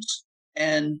teams.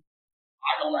 And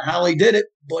I don't know how he did it,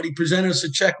 but he presented us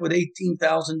a check with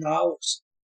 $18,000.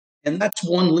 And that's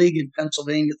one league in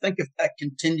Pennsylvania. Think if that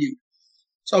continued.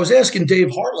 So I was asking Dave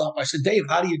Hartloff. I said, Dave,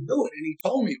 how do you do it? And he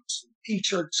told me it was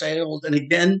T-shirt sales. And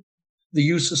again, the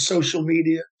use of social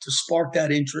media to spark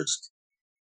that interest,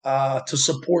 to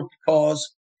support the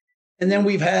cause. And then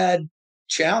we've had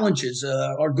challenges.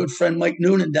 Our good friend Mike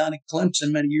Noonan down at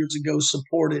Clemson many years ago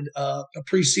supported a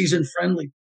preseason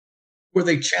friendly where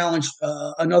they challenged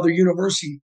another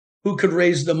university who could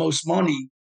raise the most money.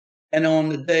 And on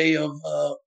the day of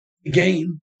the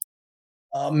game,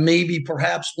 maybe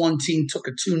perhaps one team took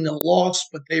a 2-0 loss,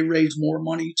 but they raised more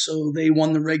money, so they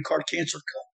won the Red Card Cancer Cup.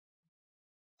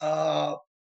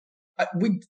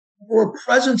 We're a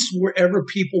presence wherever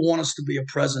people want us to be a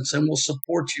presence, and we'll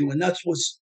support you. And that's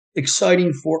what's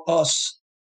exciting for us,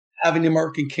 having the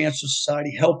American Cancer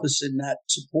Society help us in that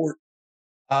support.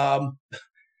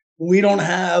 We don't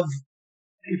have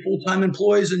any full-time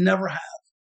employees and never have.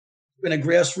 It's been a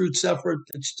grassroots effort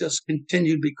that's just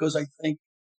continued because I think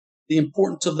the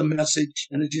importance of the message,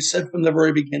 and as you said from the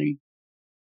very beginning,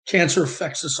 cancer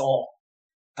affects us all.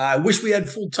 I wish we had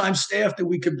full-time staff that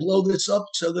we could blow this up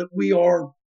so that we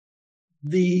are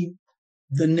the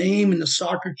name in the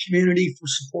soccer community for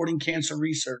supporting cancer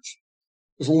research.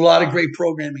 There's a lot of great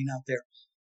programming out there.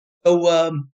 So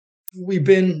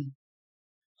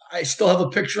I still have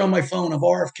a picture on my phone of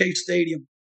RFK Stadium,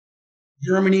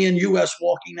 Germany and U.S.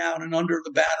 walking out and under the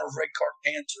banner of Red Card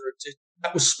Cancer.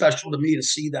 That was special to me to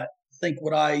see that. I think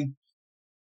what I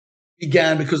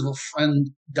began because of a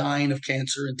friend dying of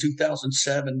cancer in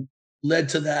 2007 led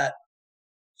to that.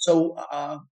 So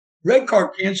Red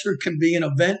Card Cancer can be an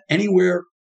event anywhere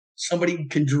somebody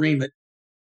can dream it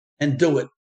and do it.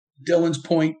 Dylan's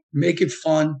point, make it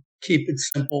fun, keep it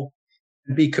simple,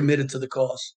 and be committed to the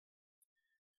cause.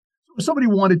 If somebody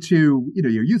wanted to,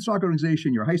 your youth soccer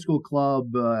organization, your high school club,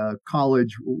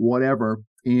 college, whatever,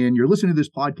 and you're listening to this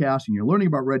podcast and you're learning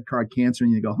about Red Card Cancer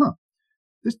and you go,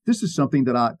 this is something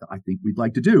that I think we'd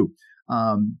like to do.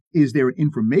 Is there an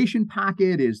information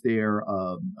packet? Is there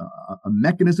a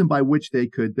mechanism by which they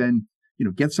could then,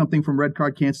 get something from Red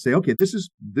Card Cancer, say, okay, this is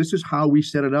how we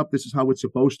set it up. This is how it's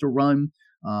supposed to run.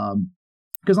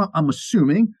 Because I'm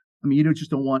assuming, you just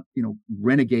don't want,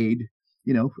 renegade,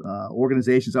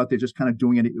 organizations out there just kind of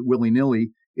doing it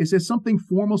willy-nilly. Is there something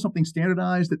formal, something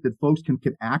standardized that folks can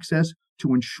access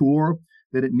to ensure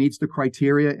that it meets the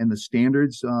criteria and the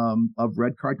standards of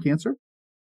Red Card Cancer?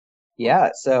 Yeah,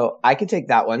 so I can take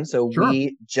that one. So Sure.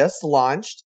 We just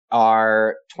launched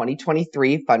our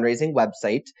 2023 fundraising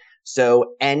website.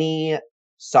 So any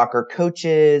soccer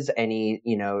coaches, any,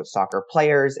 soccer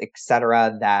players,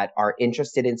 etc., that are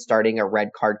interested in starting a Red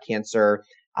Card Cancer,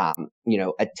 a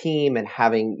team and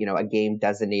having, a game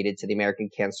designated to the American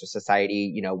Cancer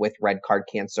Society, with Red Card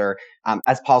Cancer.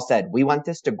 As Paul said, we want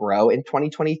this to grow in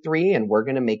 2023 and we're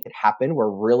going to make it happen.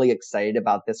 We're really excited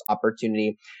about this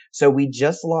opportunity. So we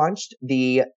just launched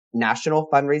the national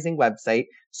fundraising website.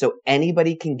 So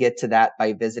anybody can get to that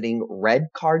by visiting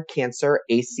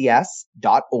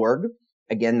redcardcanceracs.org.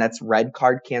 Again, that's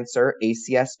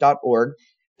redcardcanceracs.org.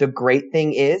 The great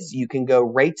thing is you can go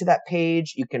right to that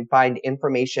page. You can find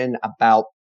information about,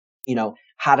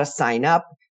 how to sign up.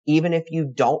 Even if you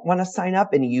don't want to sign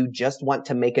up and you just want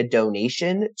to make a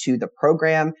donation to the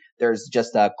program, there's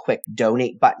just a quick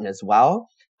donate button as well.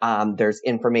 There's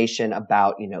information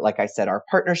about, like I said, our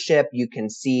partnership. You can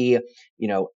see,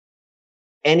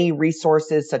 any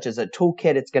resources such as a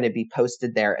toolkit. It's going to be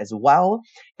posted there as well.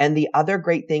 And the other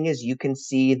great thing is you can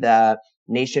see the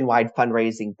nationwide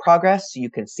fundraising progress. So you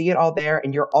can see it all there.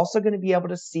 And you're also going to be able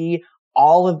to see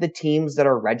all of the teams that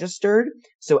are registered.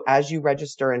 So as you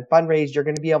register and fundraise, you're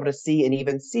going to be able to see and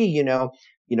even see,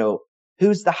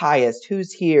 who's the highest,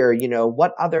 who's here,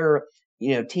 what other,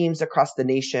 teams across the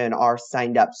nation are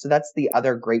signed up. So that's the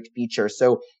other great feature.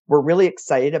 So we're really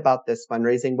excited about this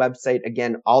fundraising website.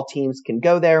 Again, all teams can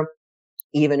go there,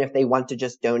 even if they want to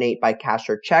just donate by cash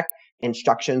or check.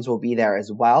 Instructions will be there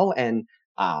as well. And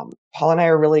Paul and I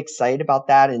are really excited about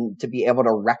that and to be able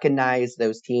to recognize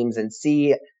those teams and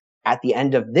see at the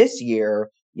end of this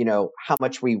year, how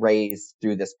much we raise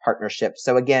through this partnership.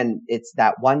 So again, it's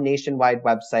that one nationwide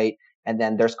website, and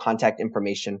then there's contact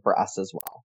information for us as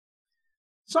well.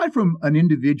 Aside from an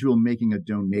individual making a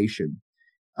donation,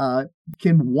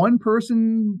 can one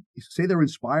person say they're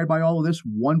inspired by all of this?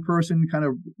 One person kind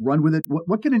of run with it?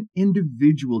 What can an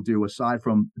individual do aside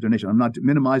from the donation? I'm not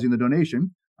minimizing the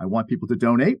donation. I want people to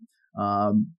donate.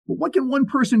 But what can one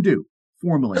person do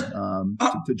formally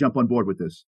to jump on board with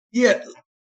this? Yeah.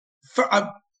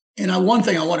 One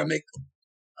thing I want to make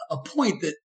a point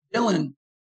that Dylan,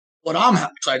 what I'm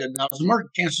excited about is the American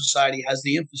Cancer Society has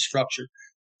the infrastructure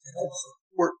to help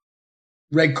support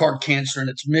Red Card Cancer and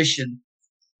its mission.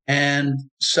 And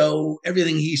so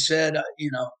everything he said,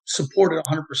 supported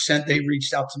 100%. They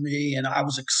reached out to me, and I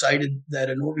was excited that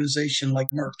an organization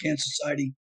like American Cancer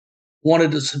Society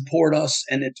wanted to support us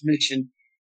and its mission.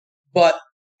 But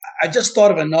I just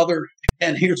thought of another,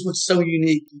 and here's what's so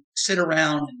unique. You sit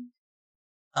around and,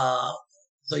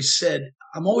 as I said,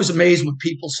 I'm always amazed when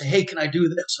people say, hey, can I do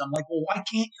this? And I'm like, well, why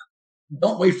can't you?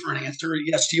 Don't wait for an answer.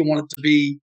 Yes, you want it to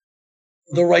be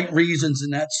the right reasons,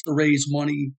 and that's to raise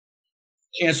money,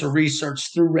 cancer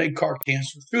research through Red Card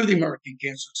Cancer, through the American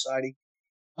Cancer Society.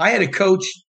 I had a coach,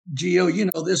 Gio,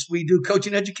 this, we do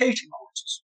coaching education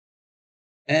courses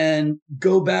and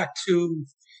go back to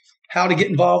how to get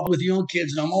involved with young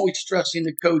kids. And I'm always stressing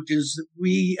to coaches that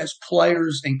we as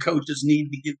players and coaches need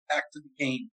to give back to the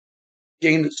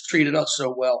game that's treated us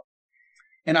so well.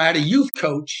 And I had a youth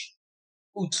coach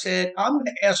who said, I'm going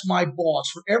to ask my boss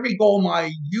for every goal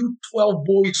my U12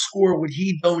 boys score, would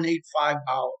he donate $5?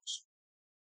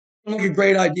 I'm like, a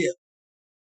great idea.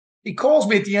 He calls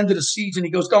me at the end of the season.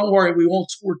 He goes, don't worry, we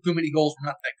won't score too many goals. We're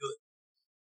not that good.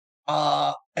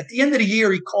 At the end of the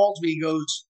year, he calls me. He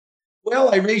goes,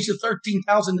 well, I raised you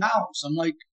 $13,000. I'm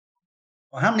like,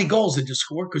 Well, how many goals did you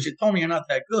score? Because you told me you're not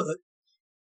that good.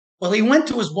 Well, he went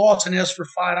to his boss and asked for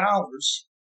 $5.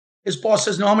 His boss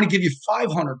says, no, I'm going to give you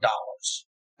 $500.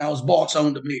 Now, his boss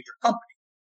owned a major company.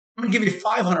 I'm going to give you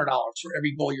 $500 for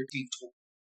every goal your team scored.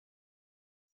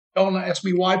 Don't ask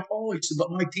me why, Paul. He said,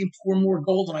 but my team scored more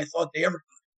goals than I thought they ever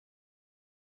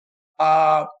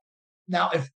could. Now,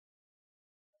 if I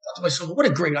thought to myself, what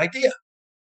a great idea.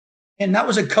 And that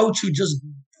was a coach who just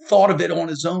thought of it on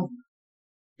his own,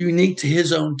 unique to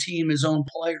his own team, his own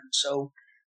players. So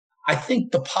I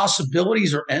think the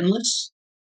possibilities are endless.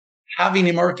 Having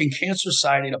the American Cancer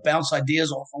Society to bounce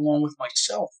ideas off along with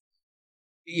myself,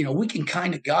 we can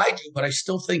kind of guide you, but I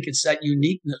still think it's that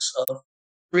uniqueness of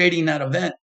creating that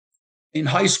event. In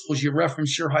high schools, you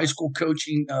reference your high school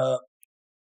coaching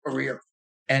career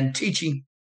and teaching.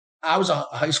 I was a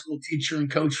high school teacher and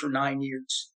coach for 9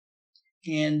 years.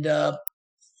 And the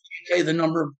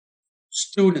number of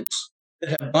students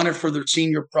that have done it for their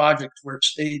senior project, where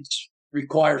states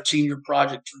require senior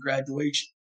project for graduation.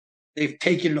 They've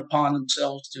taken it upon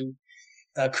themselves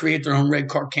to create their own red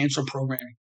card cancer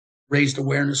programming, raised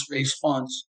awareness, raised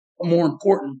funds. But more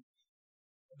important,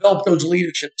 develop those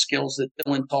leadership skills that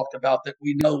Dylan talked about that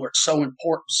we know are so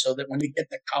important, so that when they get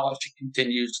to college, it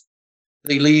continues.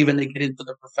 They leave and they get into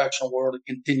the professional world, it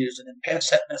continues, and then pass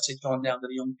that message on down to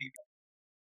the young people.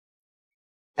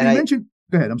 And you mentioned,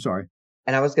 go ahead, I'm sorry.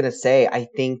 And I was going to say, I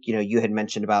think, you had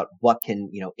mentioned about what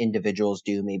can, individuals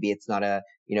do. Maybe it's not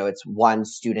it's one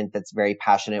student that's very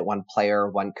passionate, one player,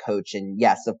 one coach. And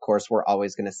yes, of course, we're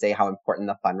always going to say how important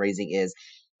the fundraising is.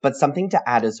 But something to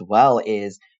add as well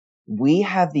is we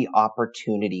have the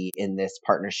opportunity in this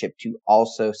partnership to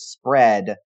also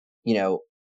spread,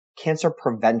 cancer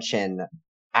prevention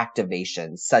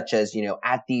activations, such as,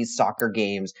 at these soccer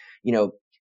games,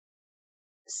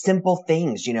 simple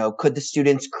things, could the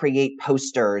students create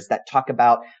posters that talk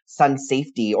about sun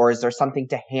safety, or is there something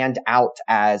to hand out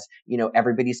as,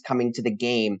 everybody's coming to the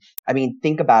game? I mean,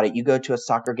 think about it. You go to a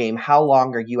soccer game. How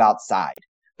long are you outside?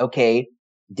 Okay.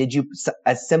 Did you,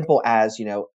 as simple as,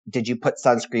 did you put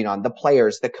sunscreen on? The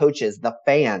players, the coaches, the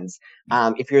fans.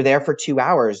 If you're there for 2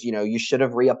 hours, you should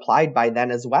have reapplied by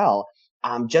then as well.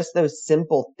 Just those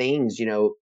simple things,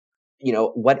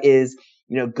 what is,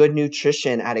 good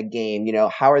nutrition at a game,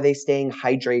 how are they staying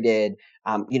hydrated?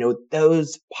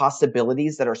 Those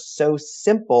possibilities that are so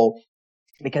simple,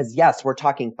 because yes, we're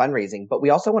talking fundraising, but we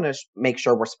also want to make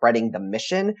sure we're spreading the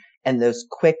mission and those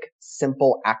quick,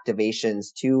 simple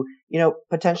activations to,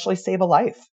 potentially save a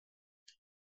life.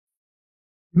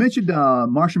 You mentioned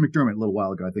Marsha McDermott a little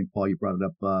while ago. I think, Paul, you brought it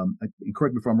up. And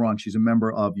correct me if I'm wrong. She's a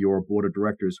member of your board of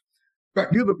directors.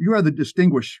 Correct. You are the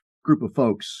distinguished group of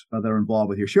folks that are involved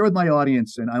with here. Share with my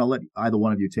audience, and I'll let either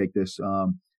one of you take this,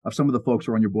 of some of the folks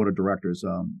who are on your board of directors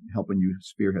helping you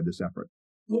spearhead this effort.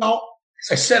 Well,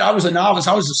 as I said, I was a novice.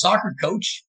 I was a soccer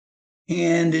coach.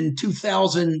 And in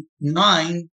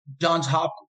 2009, Johns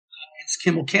Hopkins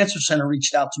Kimmel Cancer Center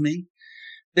reached out to me.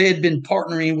 They had been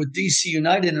partnering with DC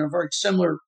United in a very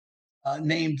similar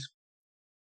named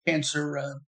cancer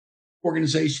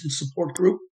organization support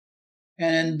group.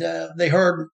 And they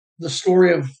heard the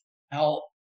story of how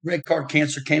red card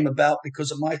cancer came about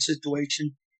because of my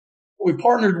situation. We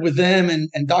partnered with them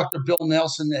and Dr. Bill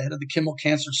Nelson, the head of the Kimmel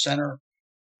Cancer Center,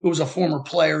 who was a former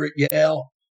player at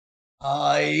Yale.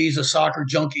 He's a soccer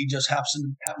junkie, just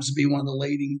happens to be one of the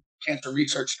leading cancer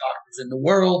research doctors in the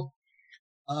world.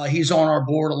 He's on our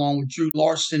board along with Drew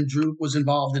Larson. Drew was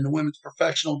involved in the women's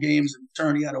professional games and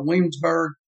attorney out of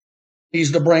Williamsburg.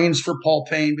 He's the brains for Paul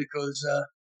Payne because,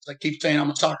 as I keep saying, I'm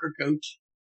a soccer coach.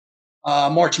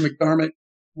 Marsha McDermott,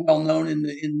 well known in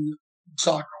the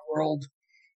soccer world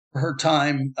for her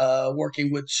time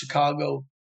working with Chicago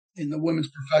in the women's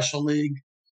professional league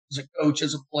as a coach,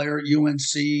 as a player at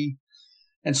UNC,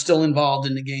 and still involved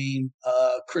in the game.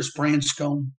 Chris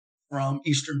Branscombe from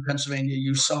Eastern Pennsylvania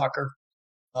Youth Soccer,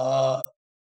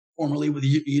 formerly with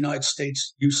the United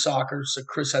States Youth Soccer. So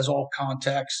Chris has all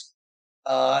contacts.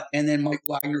 And then Mike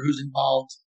Wagner, who's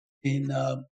involved in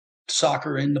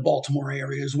soccer in the Baltimore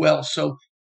area as well. So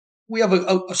we have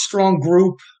a strong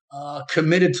group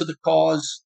committed to the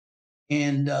cause,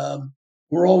 and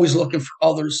we're always looking for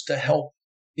others to help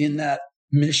in that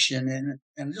mission. And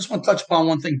I just want to touch upon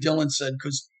one thing Dylan said,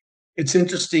 because it's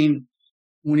interesting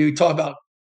when you talk about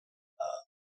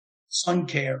sun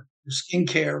care or skin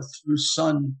care through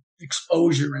sun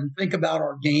exposure, and think about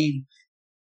our game.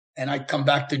 And I come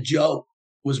back to Joe,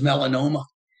 was melanoma.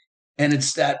 And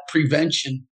it's that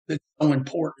prevention that's so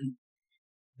important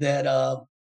that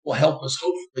will help us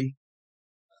hopefully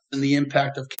in the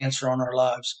impact of cancer on our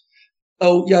lives.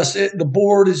 So yes, the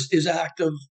board is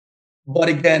active. But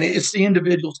again, it's the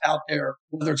individuals out there,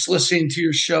 whether it's listening to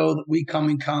your show that we come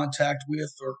in contact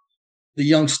with, or the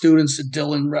young students that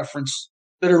Dylan referenced,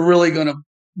 that are really going to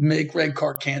make Red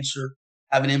Card Cancer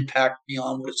have an impact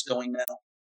beyond what it's doing now.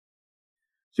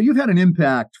 So you've had an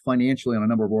impact financially on a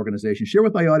number of organizations. Share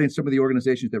with my audience some of the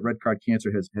organizations that Red Card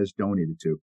Cancer has donated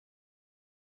to.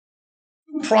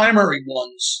 Primary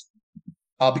ones,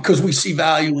 because we see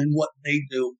value in what they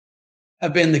do,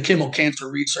 have been the Kimmel Cancer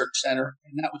Research Center,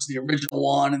 and that was the original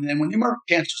one. And then when the American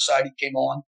Cancer Society came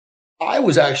on, I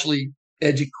was actually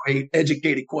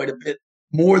educated quite a bit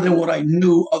more than what I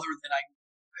knew, other than I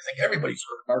think everybody's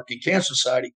heard of American Cancer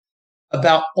Society,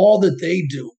 about all that they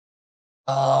do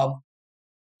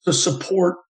to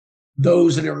support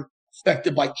those that are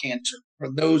affected by cancer,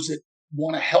 or those that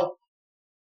want to help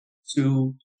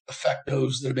to affect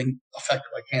those that have been affected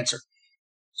by cancer.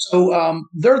 So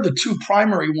they're the two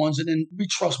primary ones, and then we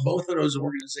trust both of those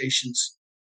organizations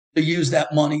to use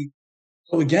that money.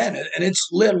 So again, and it's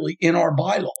literally in our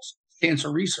bylaws,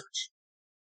 cancer research,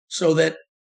 so that,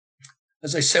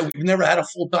 as I said, we've never had a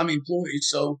full-time employee,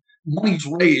 so money's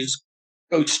raised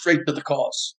goes straight to the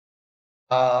cause.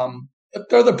 But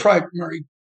they're the primary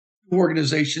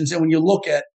organizations, and when you look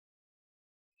at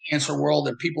the cancer world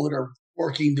and people that are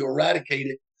working to eradicate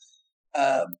it,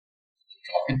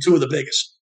 talking two of the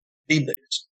biggest.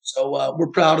 So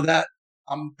we're proud of that.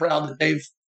 I'm proud that they've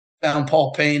found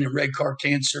Paul Payne and Red Card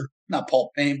Cancer. Not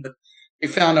Paul Payne, but they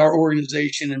found our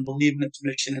organization and believe in its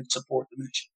mission and support the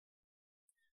mission.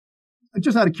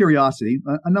 Just out of curiosity,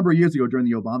 a number of years ago during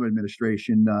the Obama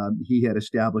administration, he had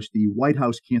established the White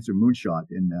House Cancer Moonshot,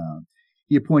 and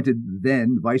he appointed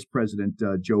then Vice President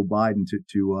Joe Biden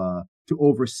to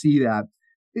oversee that.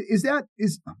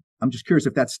 I'm just curious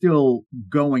if that's still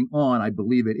going on. I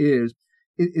believe it is.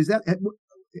 Is that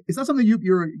something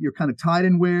you're kind of tied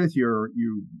in with?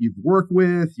 You've worked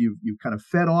with, you've kind of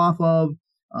fed off of,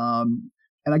 and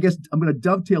I guess I'm going to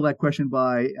dovetail that question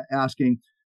by asking,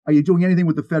 are you doing anything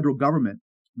with the federal government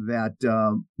that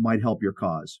might help your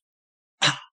cause?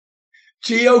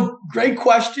 Gio, great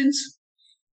questions.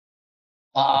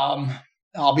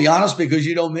 I'll be honest, because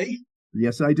you know me.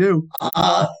 Yes, I do.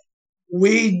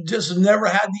 We just never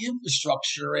had the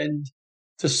infrastructure and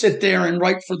to sit there and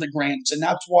write for the grants. And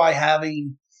that's why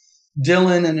having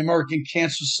Dylan and the American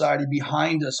Cancer Society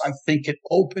behind us, I think it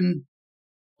opened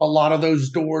a lot of those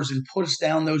doors and put us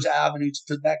down those avenues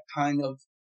to that kind of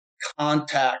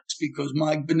contact, because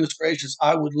my goodness gracious,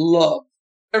 I would love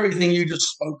everything you just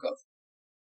spoke of.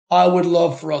 I would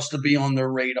love for us to be on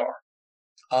their radar.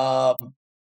 So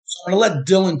I'm going to let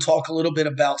Dylan talk a little bit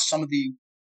about some of the,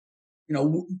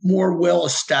 more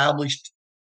well-established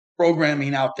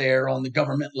programming out there on the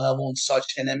government level and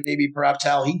such, and then maybe perhaps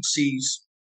how he sees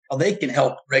how they can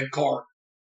help Red Card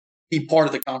be part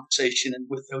of the conversation and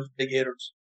with those big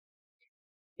hitters.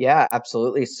 Yeah,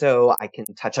 absolutely. So I can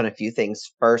touch on a few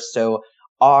things. First, so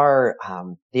our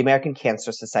the American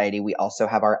Cancer Society, we also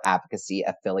have our advocacy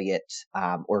affiliate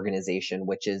organization,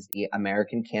 which is the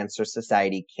American Cancer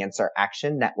Society Cancer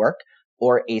Action Network,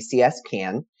 or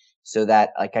ACS-CAN. So that,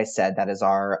 like I said, that is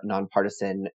our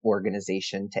nonpartisan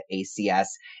organization to ACS,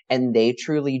 and they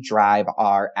truly drive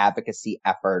our advocacy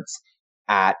efforts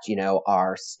at,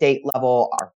 our state level,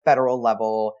 our federal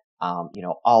level,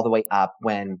 all the way up.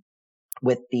 When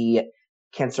with the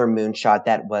Cancer Moonshot,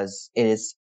 it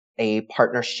is a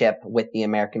partnership with the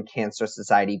American Cancer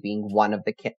Society being one of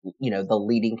the, the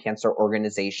leading cancer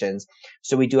organizations.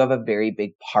 So we do have a very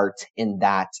big part in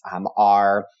that.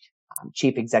 Our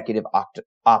Chief Executive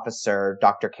Officer,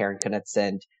 Dr. Karen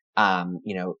Knudsen,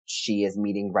 she is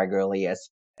meeting regularly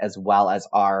as well as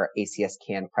our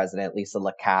ACS-CAN president, Lisa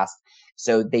Lacasse.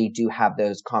 So they do have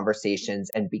those conversations.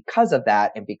 And because of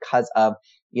that, and because of,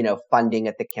 funding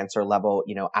at the cancer level,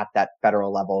 at that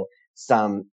federal level,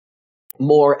 some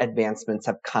more advancements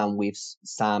have come.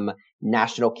 Some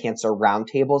national cancer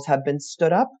roundtables have been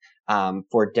stood up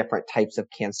for different types of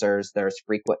cancers. There's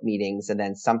frequent meetings. And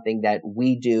then something that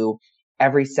we do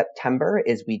every September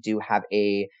is we do have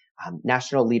a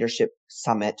National Leadership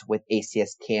Summit with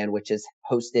ACS-CAN, which is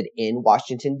hosted in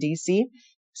Washington, D.C.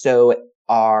 So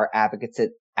our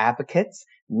advocates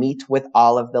meet with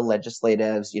all of the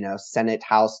legislatives, Senate,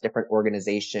 House, different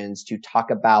organizations to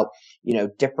talk about,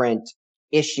 different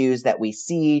issues that we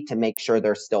see to make sure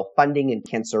there's still funding in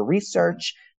cancer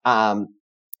research. And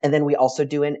then we also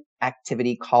do an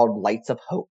activity called Lights of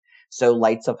Hope. So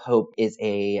Lights of Hope is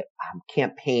a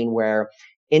campaign where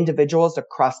individuals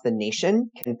across the nation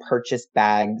can purchase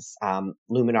bags,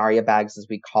 luminaria bags, as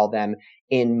we call them,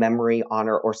 in memory,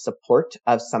 honor, or support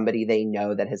of somebody they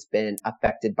know that has been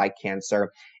affected by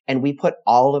cancer. And we put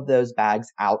all of those bags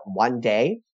out one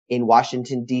day in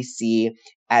Washington, D.C.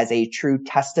 as a true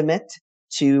testament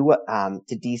to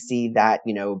DC that,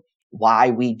 why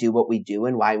we do what we do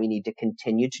and why we need to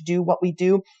continue to do what we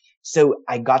do. So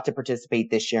I got to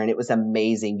participate this year and it was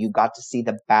amazing. You got to see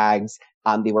the bags.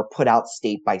 They were put out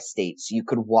state by state. So you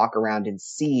could walk around and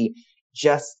see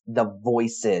just the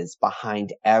voices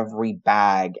behind every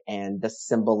bag and the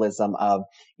symbolism of,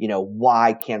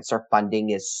 why cancer funding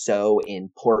is so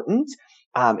important.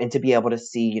 And to be able to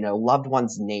see, loved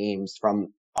ones' names from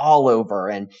all over.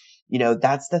 And,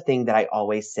 that's the thing that I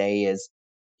always say is,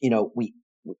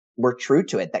 we're true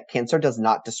to it, that cancer does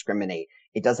not discriminate.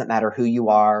 It doesn't matter who you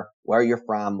are, where you're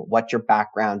from, what your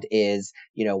background is,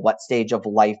 what stage of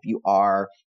life you are.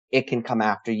 It can come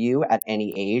after you at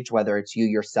any age, whether it's you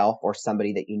yourself or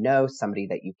somebody that you know, somebody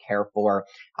that you care for.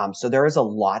 So there is a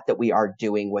lot that we are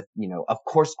doing with, of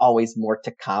course, always more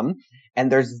to come.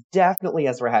 And there's definitely,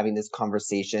 as we're having these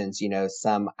conversations,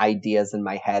 some ideas in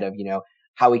my head of,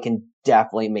 how we can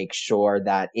definitely make sure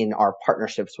that in our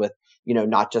partnerships with,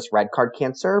 not just Red Card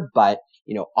Cancer, but,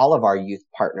 all of our youth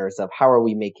partners of how are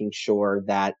we making sure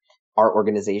that our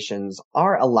organizations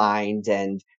are aligned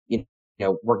and,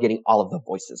 we're getting all of the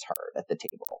voices heard at the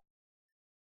table.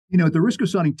 At the risk of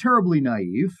sounding terribly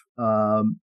naive,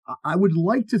 I would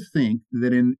like to think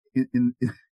that in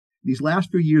these last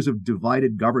few years of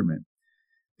divided government,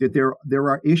 that there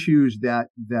are issues that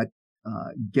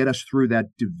get us through that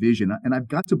division. And I've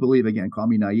got to believe, again, call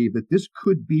me naive, that this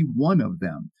could be one of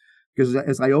them. Because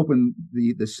as I open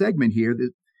the segment here,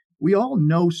 we all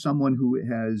know someone who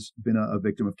has been a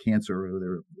victim of cancer,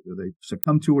 or they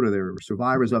succumb to it, or they're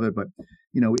survivors of it. But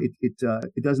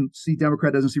it doesn't see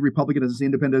Democrat, doesn't see Republican, doesn't see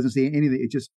Independent, doesn't see anything. It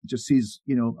just sees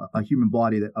a human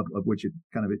body of which it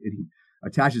kind of it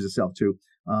attaches itself to.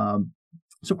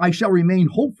 So I shall remain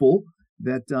hopeful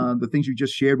that the things you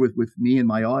just shared with me and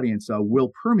my audience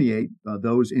will permeate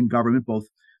those in government, both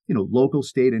local,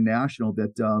 state, and national.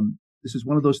 That this is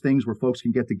one of those things where folks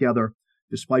can get together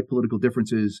despite political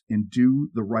differences and do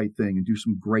the right thing and do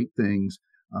some great things,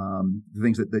 the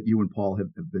things that you and Paul have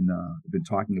been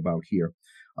talking about here.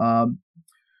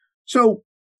 So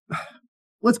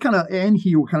let's kind of end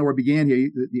here, kind of where we began here.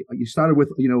 You started with,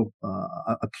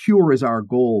 a cure is our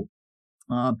goal.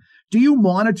 Do you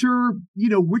monitor,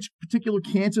 which particular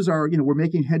cancers are, we're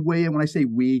making headway? And when I say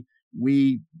we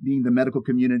being the medical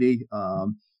community, are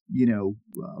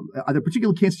there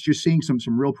particular cancers you're seeing some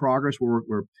real progress where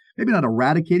we're maybe not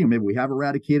eradicating, maybe we have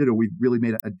eradicated, or we've really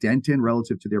made a dent in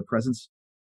relative to their presence?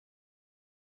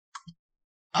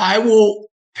 I will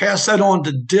pass that on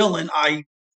to Dylan. I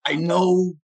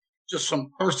know just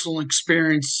from personal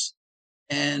experience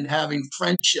and having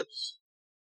friendships,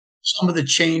 some of the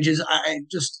changes. I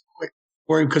just quick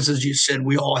worry because, as you said,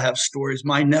 we all have stories.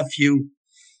 My nephew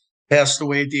passed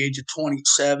away at the age of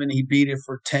 27. He beat it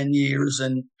for 10 years.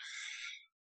 And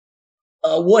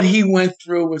what he went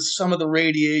through with some of the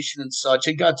radiation and such,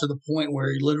 it got to the point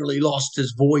where he literally lost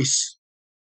his voice.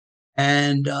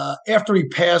 And after he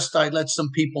passed, I let some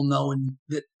people know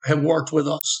that have worked with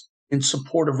us in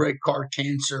support of Red Card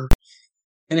Cancer.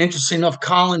 And interesting enough,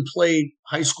 Colin played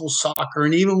high school soccer.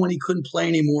 And even when he couldn't play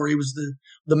anymore, he was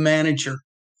the manager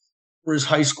for his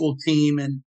high school team.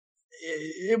 And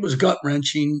it was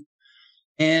gut-wrenching.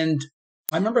 And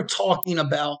I remember talking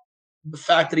about the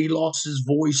fact that he lost his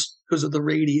voice because of the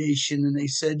radiation. And they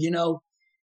said,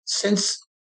 since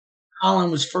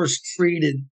Colin was first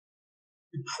treated,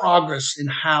 the progress in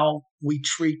how we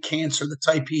treat cancer, the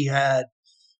type he had,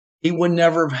 he would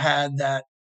never have had that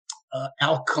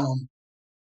outcome.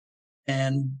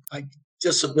 And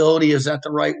disability, is that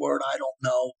the right word? I don't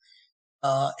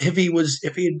know. If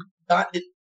he had gotten it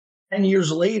 10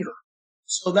 years later.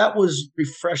 So that was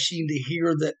refreshing to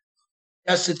hear that,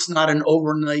 yes, it's not an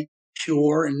overnight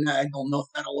cure, and I don't know if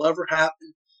that'll ever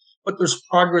happen, but there's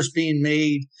progress being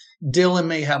made. Dylan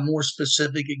may have more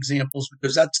specific examples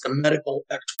because that's the medical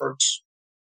experts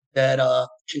that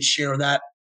can share that.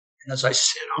 And as I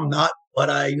said, I'm not, but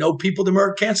I know people at the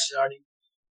American Cancer Society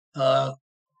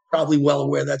probably well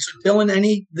aware of that. So Dylan,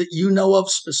 any that you know of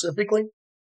specifically?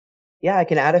 Yeah, I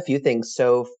can add a few things.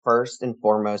 So first and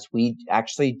foremost, we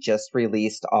actually just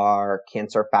released our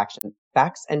cancer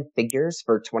facts and figures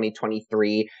for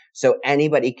 2023. So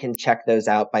anybody can check those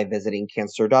out by visiting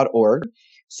cancer.org.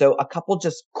 So a couple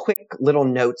just quick little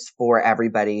notes for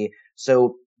everybody.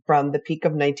 So from the peak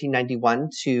of 1991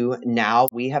 to now,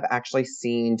 we have actually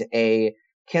seen a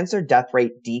cancer death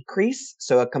rate decrease.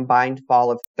 So a combined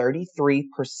fall of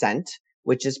 33%.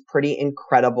 Which is pretty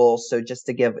incredible. So just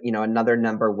to give, another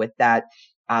number with that,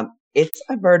 it's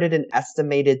averted an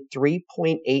estimated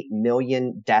 3.8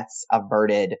 million deaths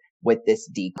averted with this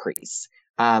decrease.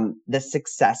 The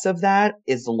success of that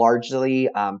is largely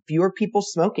fewer people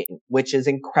smoking, which is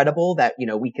incredible that,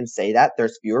 we can say that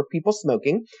there's fewer people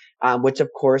smoking, which of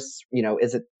course,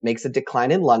 makes a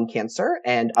decline in lung cancer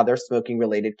and other smoking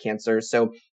related cancers.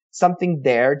 So something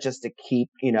there just to keep,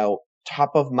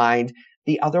 top of mind.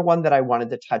 The other one that I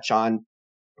wanted to touch on,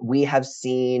 we have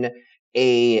seen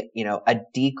a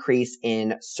decrease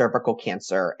in cervical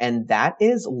cancer, and that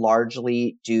is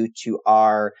largely due to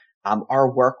our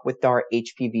work with our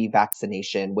HPV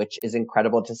vaccination, which is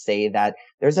incredible to say that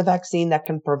there's a vaccine that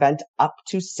can prevent up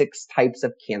to 6 types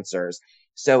of cancers.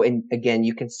 So, and again,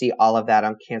 you can see all of that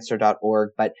on cancer.org,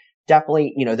 but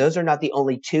definitely, those are not the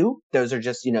only 2. Those are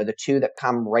just, the 2 that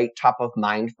come right top of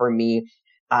mind for me.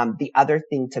 The other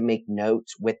thing to make note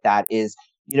with that is,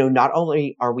 not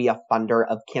only are we a funder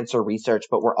of cancer research,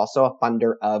 but we're also a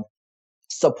funder of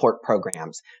support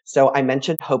programs. So I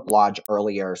mentioned Hope Lodge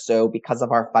earlier. So because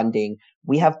of our funding,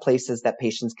 we have places that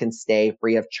patients can stay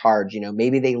free of charge.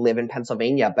 Maybe they live in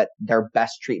Pennsylvania, but their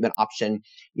best treatment option,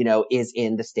 is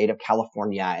in the state of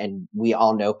California. And we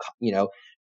all know,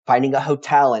 finding a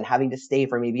hotel and having to stay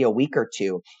for maybe a week or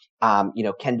 2,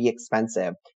 can be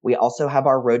expensive. We also have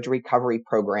our Road to Recovery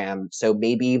program. So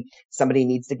maybe somebody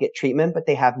needs to get treatment, but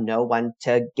they have no one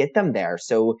to get them there.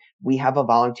 So we have a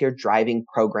volunteer driving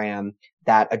program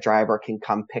that a driver can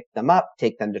come pick them up,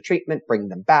 take them to treatment, bring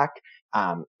them back.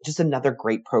 Just another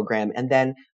great program. And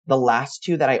then the last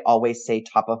 2 that I always say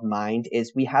top of mind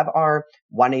is we have our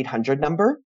 1-800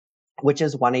 number, which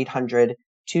is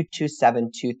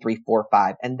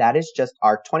 1-800-227-2345. And that is just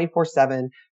our 24/7,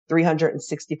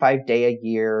 365 day a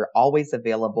year, always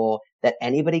available, that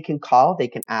anybody can call. They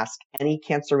can ask any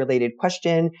cancer related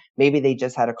question. Maybe they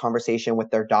just had a conversation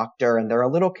with their doctor and they're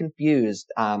a little confused.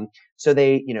 So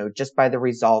they, just by the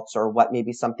results or what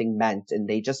maybe something meant, and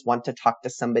they just want to talk to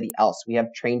somebody else. We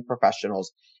have trained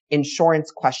professionals. Insurance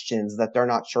questions that they're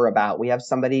not sure about, we have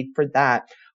somebody for that.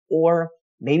 Or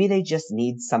maybe they just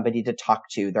need somebody to talk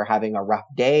to. They're having a rough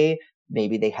day.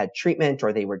 Maybe they had treatment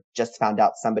or they were just found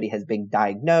out somebody has been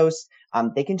diagnosed.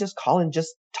 They can just call and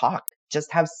just talk,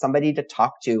 just have somebody to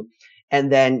talk to. And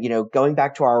then, going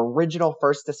back to our original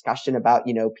first discussion about,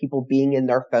 people being in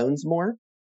their phones more,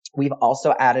 we've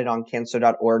also added on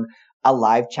cancer.org a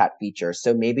live chat feature.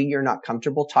 So maybe you're not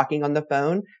comfortable talking on the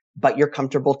phone, but you're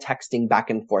comfortable texting back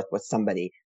and forth with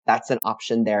somebody. That's an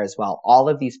option there as well. All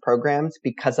of these programs,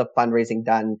 because of fundraising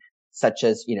done, such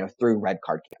as, through Red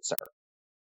Card Cancer.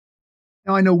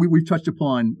 Now, I know we've touched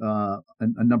upon a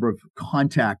number of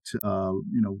contact,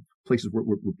 places where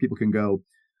people can go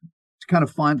to kind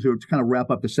of wrap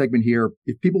up the segment here.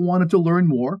 If people wanted to learn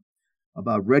more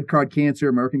about Red Card Cancer,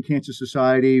 American Cancer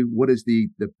Society, what is the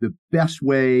best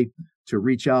way to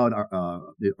reach out?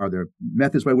 Are there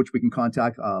methods by which we can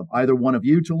contact either one of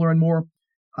you to learn more?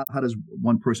 How does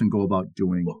one person go about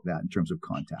doing that in terms of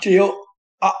contact? Gio,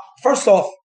 first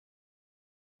off,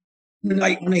 when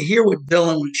I hear what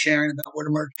Dylan was sharing about what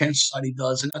American Cancer Society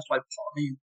does, and that's why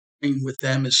partnering with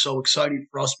them is so exciting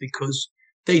for us, because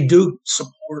they do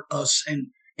support us and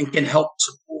can help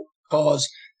support the cause.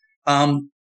 I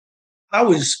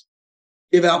always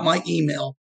give out my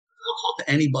email. I'll talk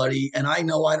to anybody, and I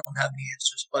know I don't have the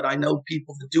answers, but I know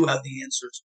people that do have the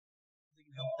answers. They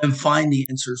can help them find the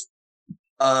answers.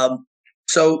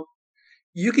 So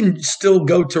you can still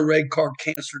go to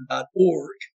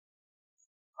redcardcancer.org,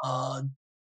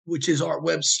 which is our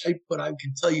website. But I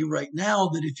can tell you right now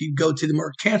that if you go to the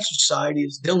American Cancer Society,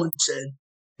 as Dylan said,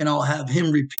 and I'll have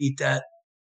him repeat that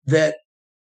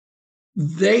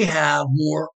they have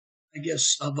more, I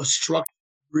guess, of a structure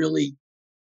to really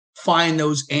find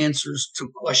those answers to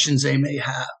questions they may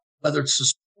have, whether it's to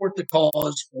support the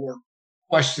cause or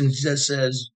questions just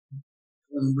as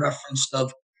in reference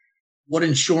of what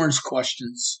insurance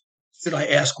questions should I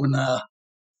ask when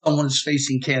someone is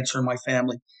facing cancer in my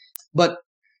family. But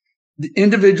the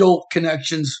individual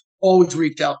connections, always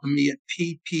reach out to me at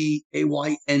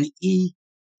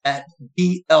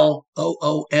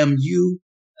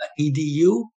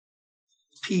ppayne@bloomu.edu,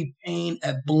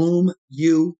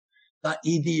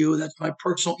 ppayne@bloomu.edu. That's my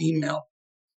personal email.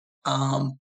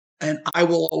 And I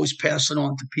will always pass it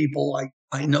on to people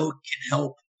I know can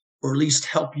help, or at least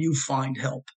help you find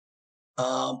help.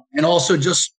 And also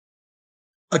just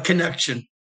a connection,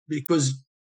 because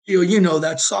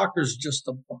that soccer is just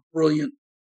a brilliant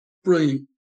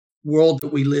world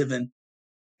that we live in,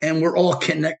 and we're all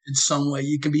connected some way.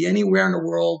 You can be anywhere in the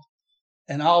world,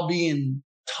 and I'll be in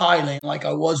Thailand like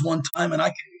I was one time, and I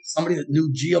can meet somebody that knew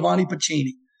Giovanni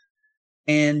Pacini,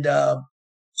 and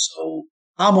so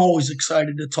I'm always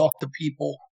excited to talk to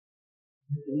people.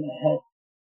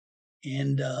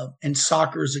 And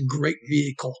soccer is a great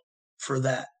vehicle for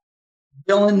that.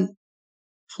 Dylan,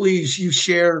 please, you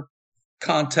share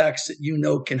contacts that you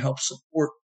know can help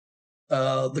support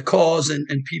the cause and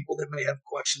people that may have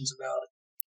questions about it.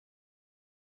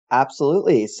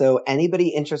 Absolutely. So anybody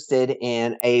interested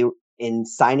in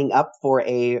signing up for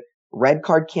a Red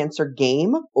Card Cancer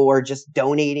game or just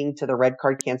donating to the Red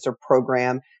Card Cancer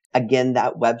program, again,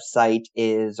 that website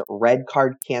is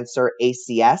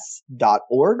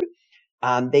redcardcanceracs.org.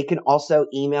 They can also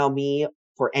email me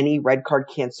for any Red Card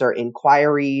Cancer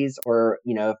inquiries, or,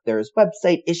 if there's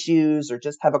website issues or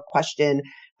just have a question.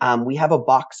 We have a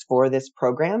box for this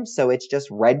program. So it's just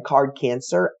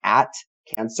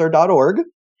redcardcancer@cancer.org.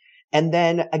 And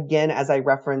then again, as I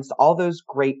referenced, all those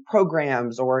great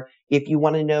programs, or if you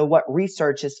want to know what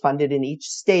research is funded in each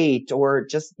state, or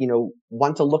just,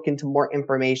 want to look into more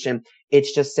information,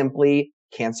 it's just simply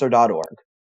cancer.org.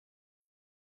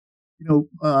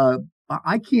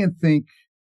 I can't think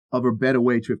of a better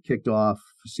way to have kicked off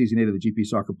season 8 of the GP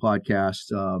Soccer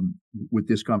podcast with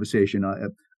this conversation.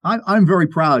 I'm very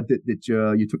proud that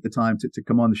you took the time to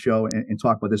come on the show and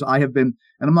talk about this. I have been,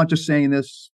 and I'm not just saying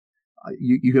this,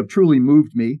 you have truly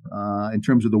moved me in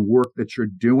terms of the work that you're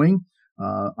doing.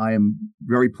 I am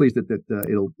very pleased that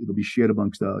it'll be shared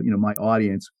amongst my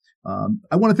audience.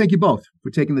 I want to thank you both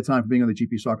for taking the time for being on the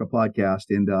GP Soccer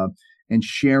podcast and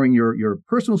sharing your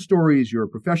personal stories, your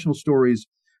professional stories,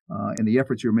 and the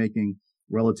efforts you're making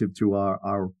relative to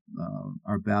our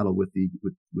battle with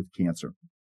cancer.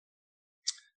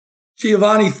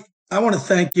 Giovanni, I want to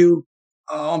thank you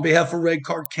on behalf of Red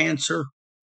Card Cancer.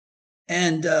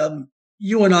 And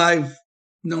you and I have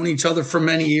known each other for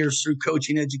many years through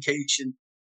coaching education.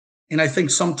 And I think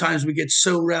sometimes we get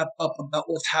so wrapped up about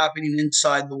what's happening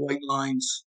inside the white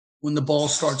lines when the ball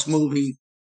starts moving.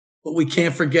 But we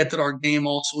can't forget that our game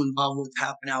also involves what's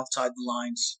happening outside the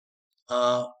lines,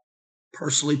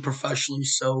 personally, professionally.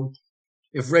 So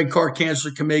if Red Card Cancer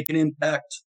can make an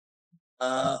impact,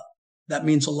 that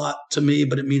means a lot to me,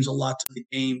 but it means a lot to the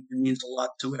game. It means a lot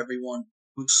to everyone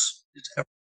who's ever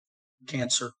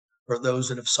cancer or those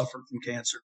that have suffered from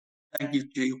cancer. Thank you,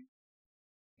 G.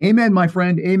 Amen, my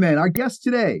friend. Amen. Our guest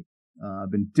today has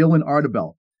been Dylan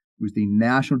Artebel, who's the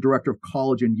National Director of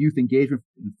College and Youth Engagement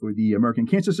for the American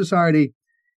Cancer Society,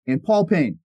 and Paul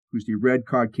Payne, who's the Red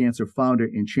Card Cancer founder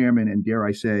and chairman, and dare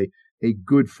I say, a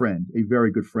good friend, a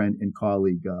very good friend and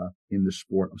colleague in the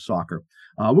sport of soccer.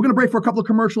 We're going to break for a couple of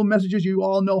commercial messages. You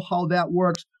all know how that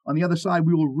works. On the other side,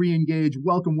 we will re-engage.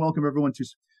 Welcome everyone to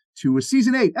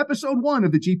season 8, episode 1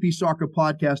 of the GP Soccer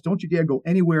podcast. Don't you dare go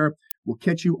anywhere. We'll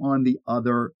catch you on the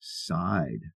other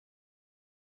side.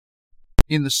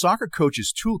 In the Soccer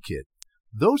Coaches Toolkit,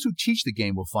 those who teach the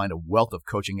game will find a wealth of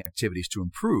coaching activities to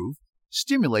improve,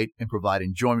 stimulate, and provide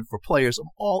enjoyment for players of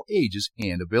all ages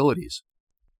and abilities.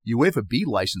 UEFA B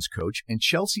licensed coach and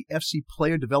Chelsea FC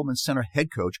Player Development Center head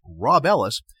coach Rob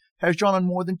Ellis has drawn on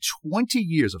more than 20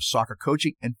 years of soccer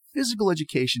coaching and physical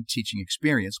education teaching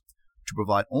experience to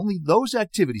provide only those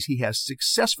activities he has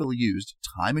successfully used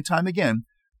time and time again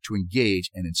to engage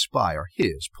and inspire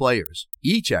his players.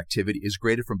 Each activity is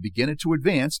graded from beginner to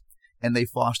advanced, and they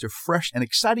foster fresh and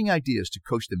exciting ideas to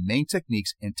coach the main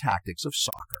techniques and tactics of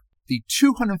soccer. The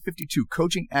 252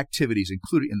 coaching activities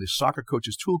included in the Soccer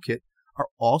Coaches Toolkit are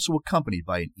also accompanied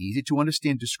by an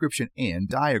easy-to-understand description and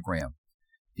diagram.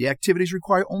 The activities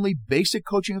require only basic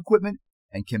coaching equipment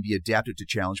and can be adapted to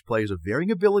challenge players of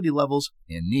varying ability levels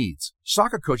and needs.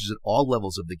 Soccer coaches at all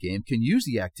levels of the game can use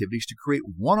the activities to create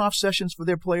one-off sessions for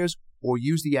their players or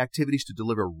use the activities to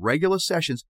deliver regular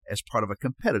sessions as part of a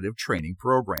competitive training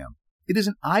program. It is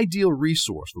an ideal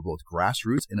resource for both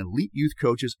grassroots and elite youth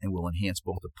coaches and will enhance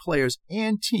both the players'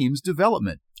 and teams'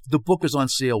 development. The book is on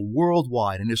sale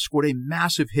worldwide and has scored a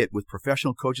massive hit with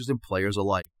professional coaches and players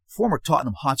alike. Former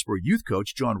Tottenham Hotspur youth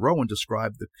coach John Rowan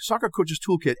described the Soccer Coaches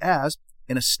Toolkit as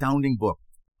an astounding book.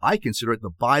 I consider it the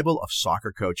Bible of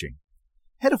soccer coaching.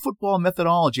 Head of football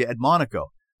methodology at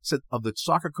Monaco said of the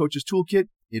Soccer Coaches Toolkit,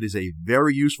 it is a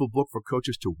very useful book for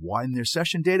coaches to widen their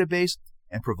session database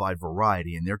and provide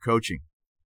variety in their coaching.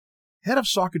 Head of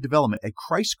soccer development at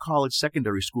Christ College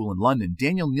Secondary School in London,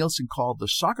 Daniel Nielsen called the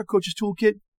Soccer Coaches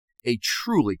Toolkit a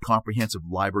truly comprehensive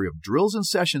library of drills and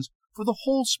sessions for the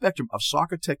whole spectrum of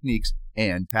soccer techniques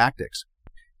and tactics.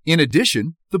 In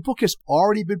addition, the book has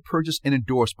already been purchased and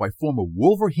endorsed by former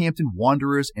Wolverhampton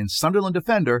Wanderers and Sunderland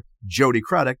defender Jody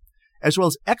Craddock, as well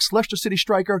as ex-Leicester City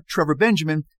striker Trevor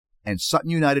Benjamin and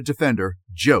Sutton United defender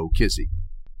Joe Kissy.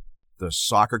 The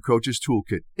Soccer Coaches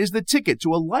Toolkit is the ticket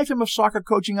to a lifetime of soccer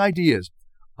coaching ideas,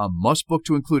 a must-book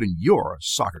to include in your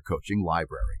soccer coaching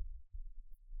library.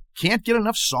 Can't get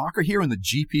enough soccer here in the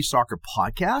GP Soccer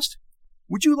podcast?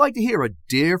 Would you like to hear a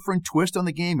different twist on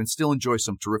the game and still enjoy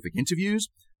some terrific interviews,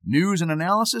 news, and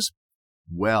analysis?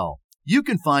 Well, you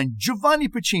can find Giovanni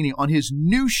Pacini on his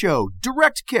new show,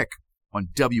 Direct Kick, on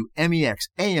WMEX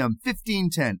AM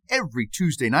 1510 every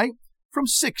Tuesday night from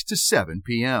 6 to 7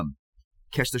 p.m.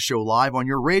 Catch the show live on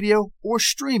your radio or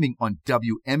streaming on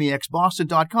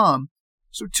WMEXBoston.com.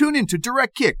 So tune in to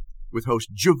Direct Kick with host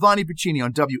Giovanni Pacini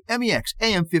on WMEX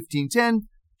AM 1510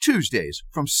 Tuesdays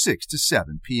from 6 to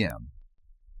 7 p.m.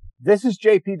 This is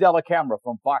JP Dellacamera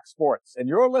from Fox Sports, and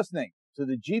you're listening to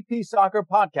the GP Soccer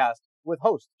Podcast with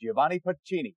host Giovanni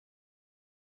Pacini.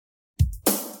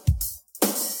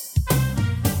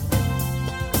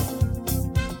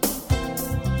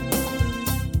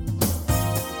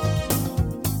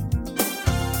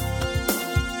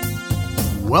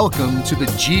 Welcome to the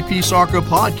GP Soccer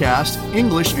Podcast,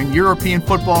 English and European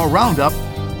Football Roundup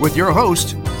with your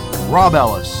host, Rob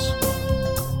Ellis.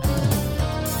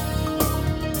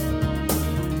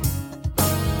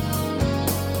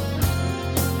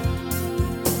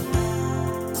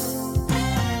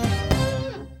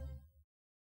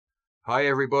 Hi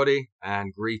everybody,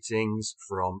 and greetings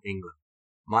from England.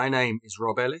 My name is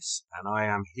Rob Ellis, and I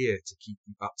am here to keep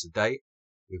you up to date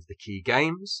with the key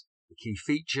games, the key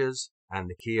features, and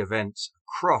the key events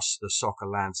across the soccer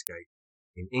landscape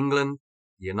in England,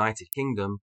 the United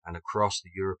Kingdom, and across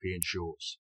the European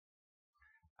shores.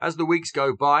 As the weeks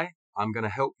go by, I'm going to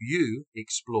help you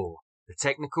explore the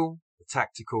technical, the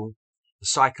tactical, the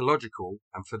psychological,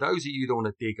 and for those of you that want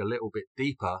to dig a little bit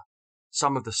deeper,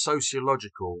 some of the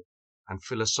sociological and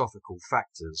philosophical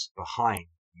factors behind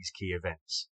these key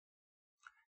events.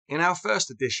 In our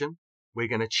first edition, we're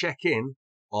going to check in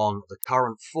on the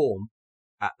current form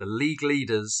at the league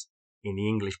leaders in the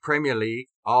English Premier League,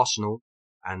 Arsenal,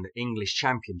 and the English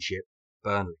Championship,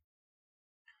 Burnley.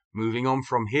 Moving on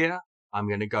from here, I'm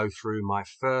going to go through my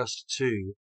first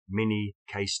two mini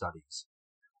case studies.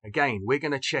 Again, we're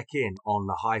going to check in on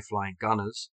the high-flying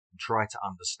Gunners and try to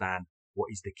understand what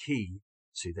is the key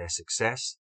to their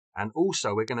success. And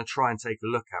also, we're going to try and take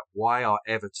a look at why are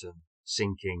Everton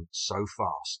sinking so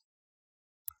fast.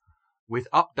 With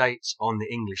updates on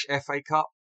the English FA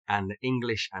Cup and the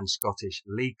English and Scottish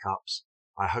League Cups,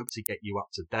 I hope to get you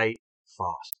up to date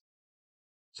fast.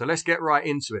 So let's get right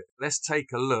into it. Let's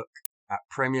take a look at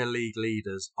Premier League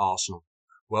leaders Arsenal.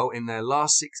 Well, in their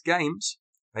last 6 games,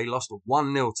 they lost a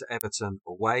 1-0 to Everton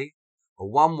away, a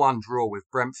 1-1 draw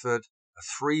with Brentford,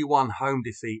 a 3-1 home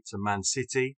defeat to Man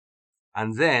City,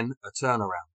 and then a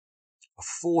turnaround. A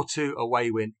 4-2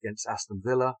 away win against Aston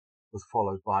Villa was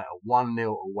followed by a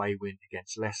 1-0 away win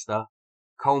against Leicester,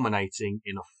 culminating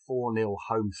in a 4-0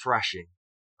 home thrashing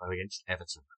against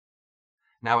Everton.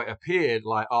 Now, it appeared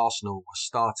like Arsenal was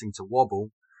starting to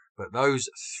wobble, but those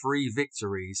 3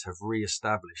 victories have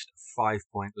re-established a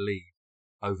 5-point lead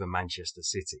over Manchester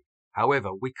City. However,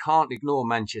 we can't ignore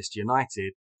Manchester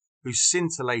United, whose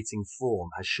scintillating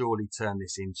form has surely turned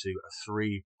this into a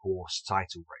 3-horse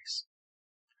title race.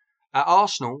 At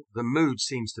Arsenal, the mood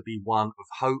seems to be one of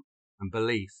hope and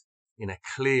belief in a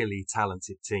clearly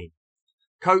talented team.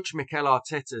 Coach Mikel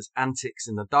Arteta's antics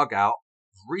in the dugout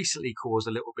have recently caused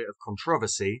a little bit of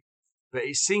controversy, but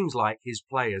it seems like his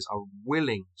players are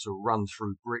willing to run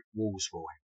through brick walls for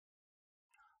him.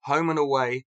 Home and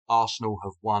away, Arsenal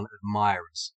have won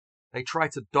admirers. They try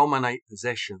to dominate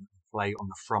possession and play on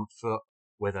the front foot,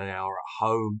 whether they are at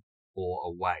home or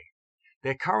away.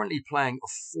 They're currently playing a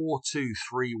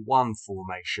 4-2-3-1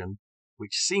 formation,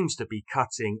 which seems to be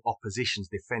cutting opposition's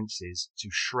defences to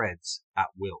shreds at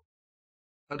will.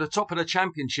 At the top of the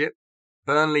Championship,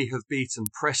 Burnley have beaten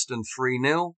Preston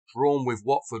 3-0, drawn with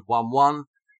Watford 1-1,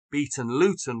 beaten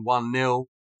Luton 1-0.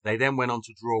 They then went on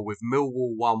to draw with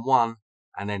Millwall 1-1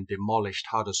 and then demolished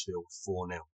Huddersfield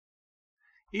 4-0.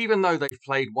 Even though they've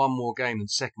played one more game than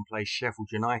second place Sheffield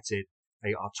United,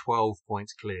 they are 12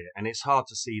 points clear, and it's hard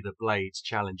to see the Blades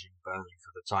challenging Burnley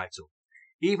for the title.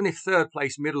 Even if third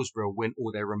place Middlesbrough win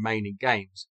all their remaining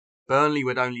games, Burnley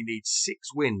would only need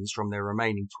 6 wins from their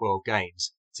remaining 12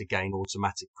 games to gain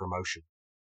automatic promotion.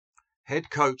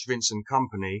 Head coach Vincent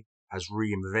Kompany has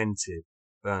reinvented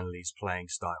Burnley's playing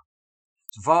style.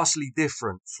 It's vastly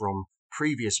different from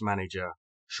previous manager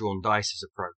Sean Dyche's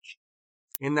approach.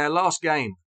 In their last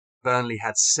game, Burnley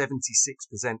had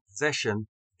 76% possession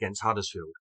against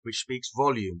Huddersfield, which speaks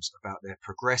volumes about their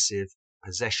progressive,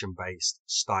 possession-based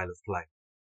style of play.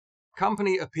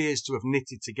 Kompany appears to have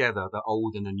knitted together the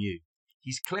old and the new.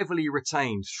 He's cleverly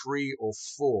retained 3 or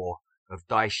 4 of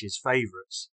Dyche's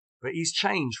favourites, but he's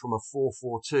changed from a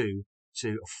 4-4-2 to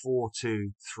a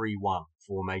 4-2-3-1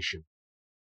 formation.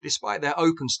 Despite their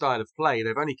open style of play,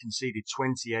 they've only conceded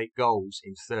 28 goals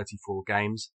in 34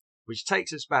 games, which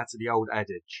takes us back to the old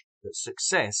adage that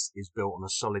success is built on a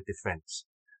solid defence.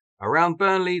 Around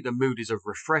Burnley, the mood is of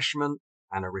refreshment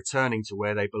and are returning to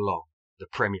where they belong, the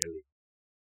Premier League.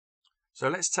 So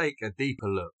let's take a deeper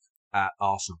look at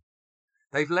Arsenal.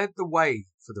 They've led the way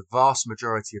for the vast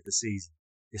majority of the season.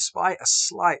 Despite a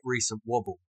slight recent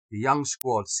wobble, the young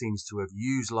squad seems to have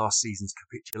used last season's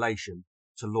capitulation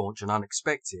to launch an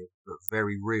unexpected but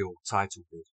very real title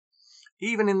bid.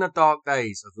 Even in the dark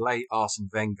days of late Arsene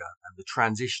Wenger and the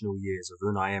transitional years of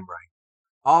Unai Emery,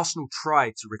 Arsenal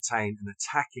tried to retain an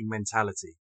attacking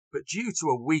mentality, but due to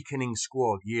a weakening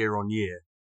squad year on year,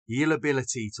 the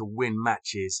inability to win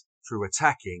matches through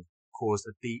attacking caused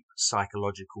a deep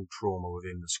psychological trauma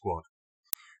within the squad.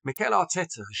 Mikel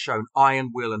Arteta has shown iron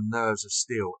will and nerves of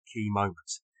steel at key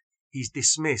moments. He's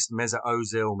dismissed Mesut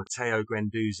Ozil, Matteo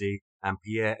Guendouzi and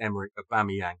Pierre-Emerick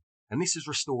Aubameyang, and this has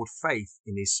restored faith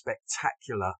in his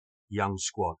spectacular young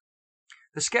squad.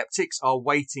 The sceptics are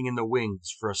waiting in the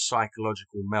wings for a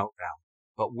psychological meltdown,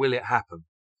 but will it happen?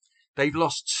 They've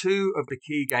lost 2 of the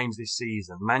key games this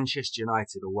season, Manchester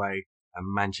United away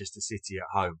and Manchester City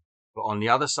at home. But on the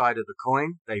other side of the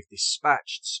coin, they've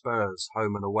dispatched Spurs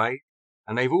home and away,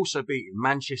 and they've also beaten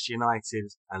Manchester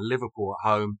United and Liverpool at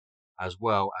home, as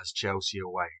well as Chelsea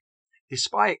away.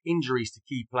 Despite injuries to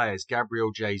key players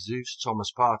Gabriel Jesus,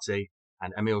 Thomas Partey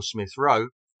and Emile Smith-Rowe,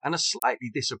 and a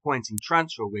slightly disappointing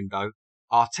transfer window,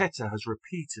 Arteta has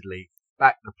repeatedly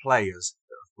backed the players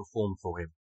that have performed for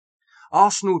him.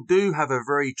 Arsenal do have a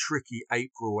very tricky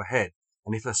April ahead,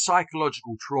 and if a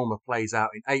psychological trauma plays out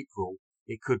in April,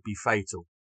 it could be fatal.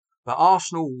 But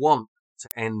Arsenal want to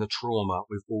end the trauma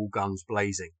with all guns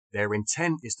blazing. Their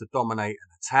intent is to dominate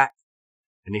an attack,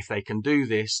 and if they can do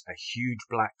this, a huge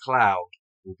black cloud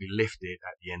will be lifted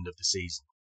at the end of the season.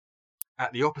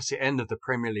 At the opposite end of the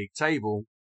Premier League table,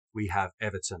 we have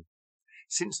Everton.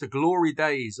 Since the glory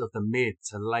days of the mid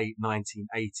to late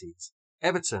 1980s,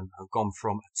 Everton have gone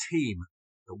from a team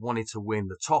that wanted to win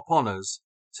the top honours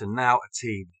to now a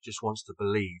team that just wants to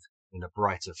believe in a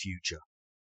brighter future.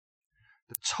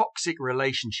 The toxic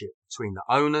relationship between the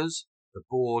owners, the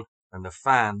board and the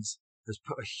fans has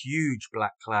put a huge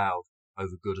black cloud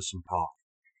over Goodison Park.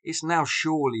 It's now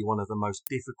surely one of the most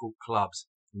difficult clubs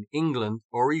in England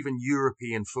or even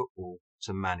European football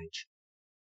to manage.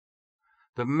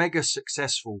 The mega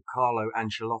successful Carlo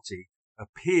Ancelotti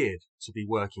appeared to be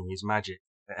working his magic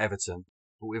at Everton,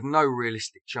 but with no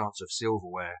realistic chance of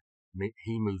silverware,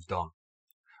 he moved on.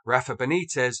 Rafa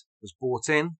Benitez was brought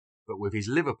in, but with his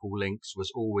Liverpool links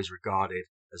was always regarded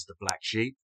as the black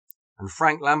sheep. And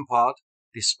Frank Lampard,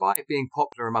 despite being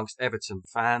popular amongst Everton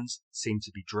fans, seemed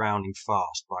to be drowning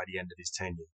fast by the end of his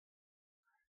tenure.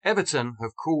 Everton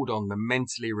have called on the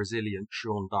mentally resilient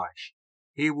Sean Dyche.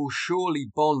 He will surely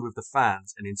bond with the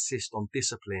fans and insist on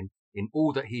discipline in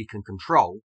all that he can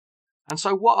control. And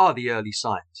so what are the early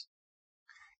signs?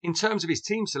 In terms of his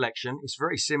team selection, it's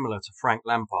very similar to Frank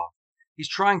Lampard. He's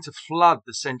trying to flood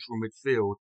the central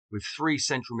midfield with 3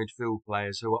 central midfield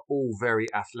players who are all very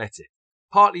athletic,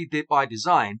 partly by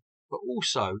design, but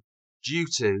also due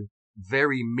to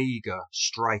very meagre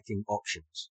striking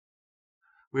options.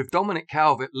 With Dominic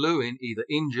Calvert-Lewin either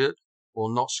injured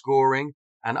or not scoring,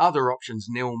 and other options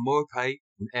Neal Maupay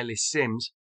and Ellis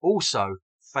Sims also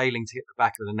failing to hit the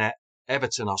back of the net,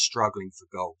 Everton are struggling for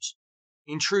goals.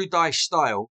 In true Dyche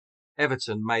style,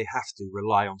 Everton may have to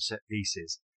rely on set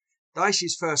pieces.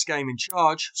 Dyche's first game in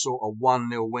charge saw a 1-0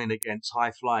 win against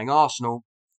high-flying Arsenal,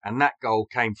 and that goal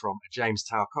came from a James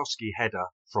Tarkowski header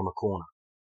from a corner.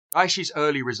 Dyche's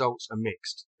early results are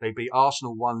mixed. They beat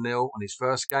Arsenal 1-0 on his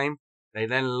first game. They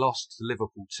then lost to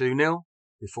Liverpool 2-0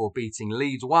 before beating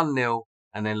Leeds 1-0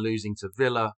 and then losing to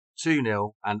Villa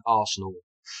 2-0 and Arsenal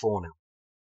 4-0.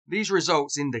 These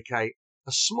results indicate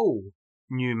a small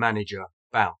new manager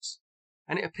bounce,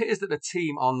 and it appears that the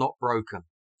team are not broken.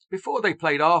 Before they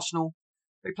played Arsenal,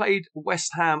 they played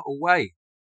West Ham away.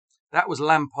 That was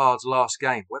Lampard's last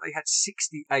game, where they had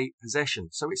 68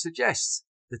 possessions, so it suggests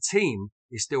the team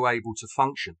is still able to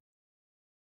function.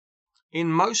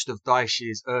 In most of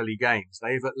Dyche's early games,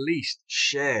 they have at least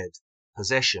shared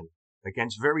possession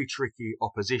against very tricky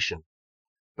opposition.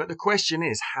 But the question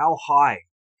is, how high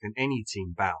can any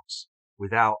team bounce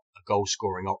without a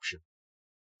goal-scoring option?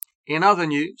 In other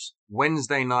news,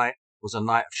 Wednesday night was a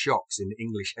night of shocks in the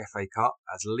English FA Cup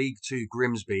as League 2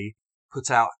 Grimsby put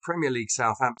out Premier League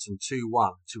Southampton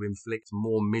 2-1 to inflict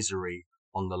more misery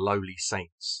on the lowly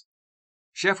Saints.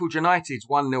 Sheffield United's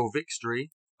 1-0 victory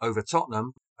over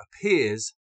Tottenham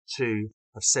appears to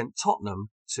have sent Tottenham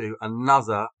to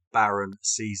another barren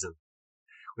season.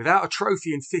 Without a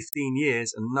trophy in 15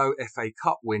 years and no FA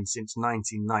Cup win since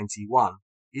 1991,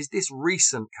 is this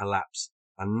recent collapse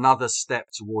another step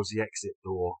towards the exit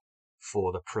door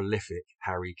for the prolific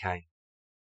Harry Kane?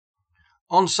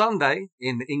 On Sunday,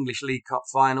 in the English League Cup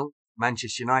final,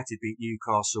 Manchester United beat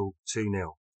Newcastle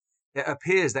 2-0. It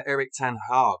appears that Erik ten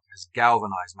Hag has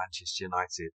galvanised Manchester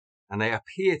United, and they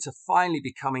appear to finally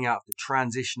be coming out of the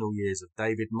transitional years of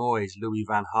David Moyes, Louis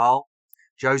van Gaal,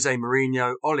 Jose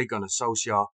Mourinho, Ole Gunnar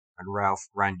Solskjaer and Ralph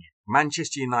Rangnick.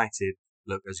 Manchester United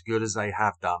look as good as they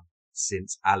have done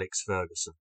since Alex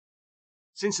Ferguson.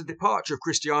 Since the departure of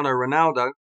Cristiano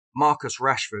Ronaldo, Marcus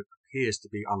Rashford appears to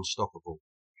be unstoppable.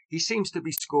 He seems to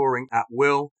be scoring at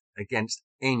will against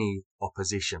any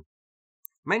opposition.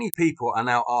 Many people are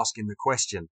now asking the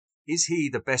question, is he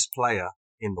the best player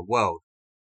in the world?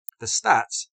 The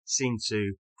stats seem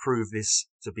to prove this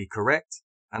to be correct,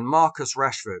 and Marcus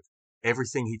Rashford,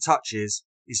 everything he touches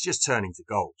is just turning to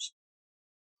goals.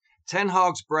 Ten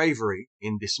Hag's bravery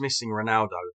in dismissing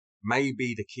Ronaldo may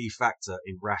be the key factor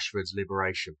in Rashford's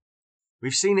liberation.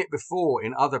 We've seen it before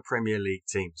in other Premier League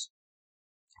teams.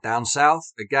 Down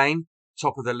south, again,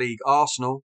 top of the league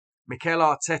Arsenal, Mikel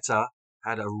Arteta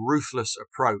had a ruthless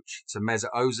approach to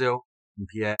Mesut Ozil and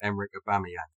Pierre-Emerick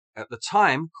Aubameyang. At the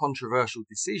time, controversial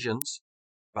decisions,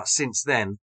 but since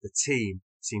then, the team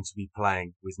seems to be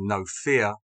playing with no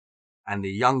fear, and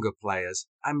the younger players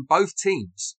and both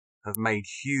teams have made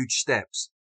huge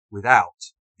steps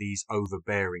without these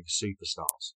overbearing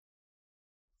superstars.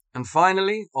 And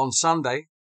finally, on Sunday,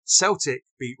 Celtic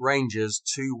beat Rangers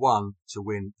 2-1 to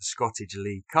win the Scottish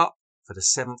League Cup for the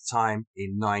 7th time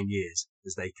in 9 years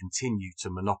as they continue to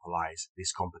monopolise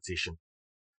this competition.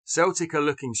 Celtic are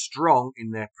looking strong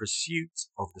in their pursuit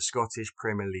of the Scottish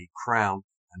Premier League crown,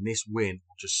 and this win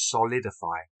will just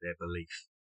solidify their belief.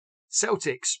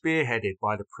 Celtic, spearheaded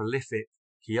by the prolific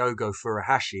Kyogo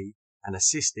Furuhashi and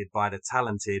assisted by the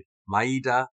talented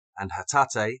Maeda and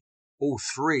Hatate, all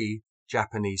three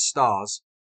Japanese stars.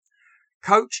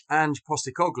 Coach Ange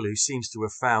Postecoglou seems to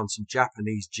have found some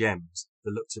Japanese gems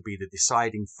that look to be the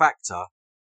deciding factor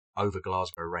over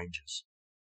Glasgow Rangers.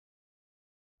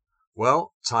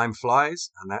 Well, time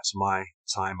flies, and that's my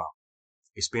time up.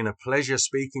 It's been a pleasure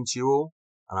speaking to you all,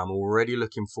 and I'm already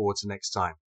looking forward to next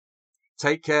time.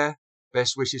 Take care.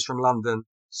 Best wishes from London.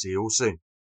 See you all soon.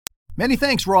 Many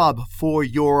thanks, Rob, for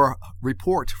your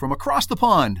report from across the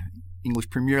pond. English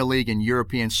Premier League and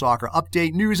European soccer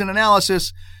update, news and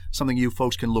analysis, something you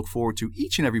folks can look forward to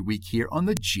each and every week here on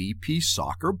the GP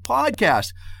Soccer Podcast.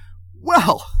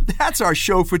 Well, that's our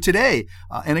show for today.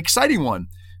 An exciting one.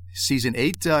 Season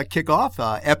 8 kickoff,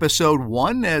 Episode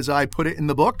 1, as I put it in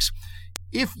the books.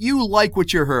 If you like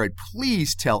what you heard,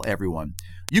 please tell everyone.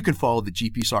 You can follow the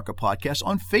GP Soccer Podcast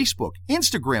on Facebook,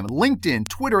 Instagram, LinkedIn,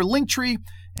 Twitter, Linktree,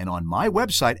 and on my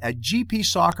website at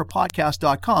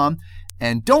gpsoccerpodcast.com.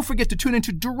 And don't forget to tune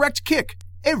into Direct Kick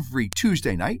every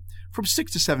Tuesday night from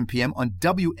 6 to 7 p.m. on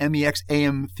WMEX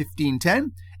AM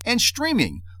 1510 and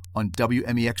streaming on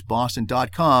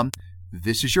WMEXBoston.com.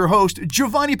 This is your host,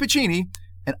 Giovanni Piccini,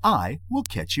 and I will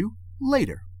catch you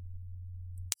later.